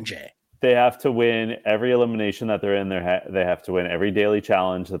Michelle and Jay, they have to win every elimination that they're in. They have to win every daily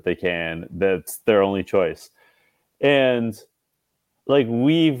challenge that they can. That's their only choice. And like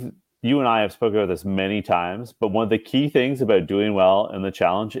you and I have spoken about this many times, but one of the key things about doing well in the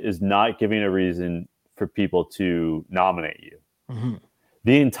challenge is not giving a reason for people to nominate you. Mm-hmm.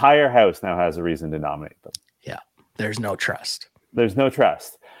 The entire house now has a reason to nominate them. Yeah, there's no trust. There's no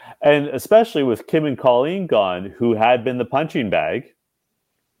trust. And especially with Kim and Colleen gone, who had been the punching bag.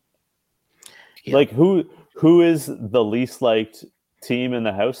 Yeah. Like, who is the least liked team in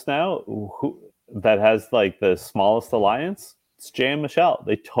the house now? Who that has like the smallest alliance? It's Jay and Michelle.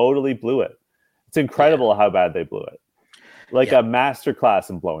 They totally blew it. It's incredible how bad they blew it. Like a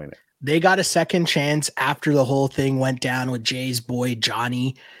masterclass in blowing it. They got a second chance after the whole thing went down with Jay's boy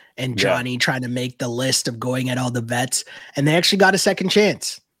Johnny and Johnny trying to make the list of going at all the vets, and they actually got a second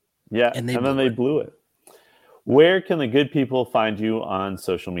chance. Yeah, and then they blew it. Where can the good people find you on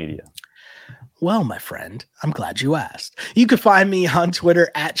social media? Well, my friend, I'm glad you asked. You can find me on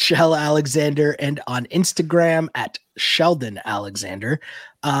Twitter at Shell Alexander and on Instagram at Sheldon Alexander.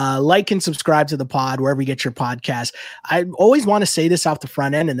 Like and subscribe to the pod wherever you get your podcast. I always want to say this off the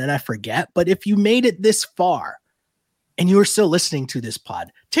front end and then I forget, but if you made it this far and you are still listening to this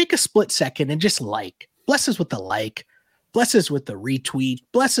pod, take a split second and just bless us with the like. Bless us with the retweet.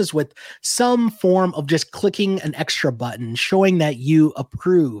 Bless us with some form of just clicking an extra button, showing that you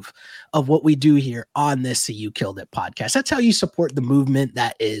approve of what we do here on this You Killed It podcast. That's how you support the movement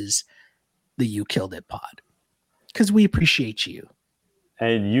that is the You Killed It pod, because we appreciate you.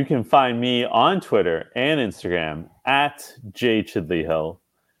 And you can find me on Twitter and Instagram at jchidleyhill.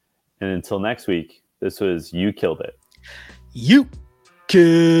 And until next week, this was You Killed It. You killed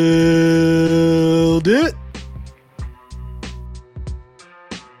it.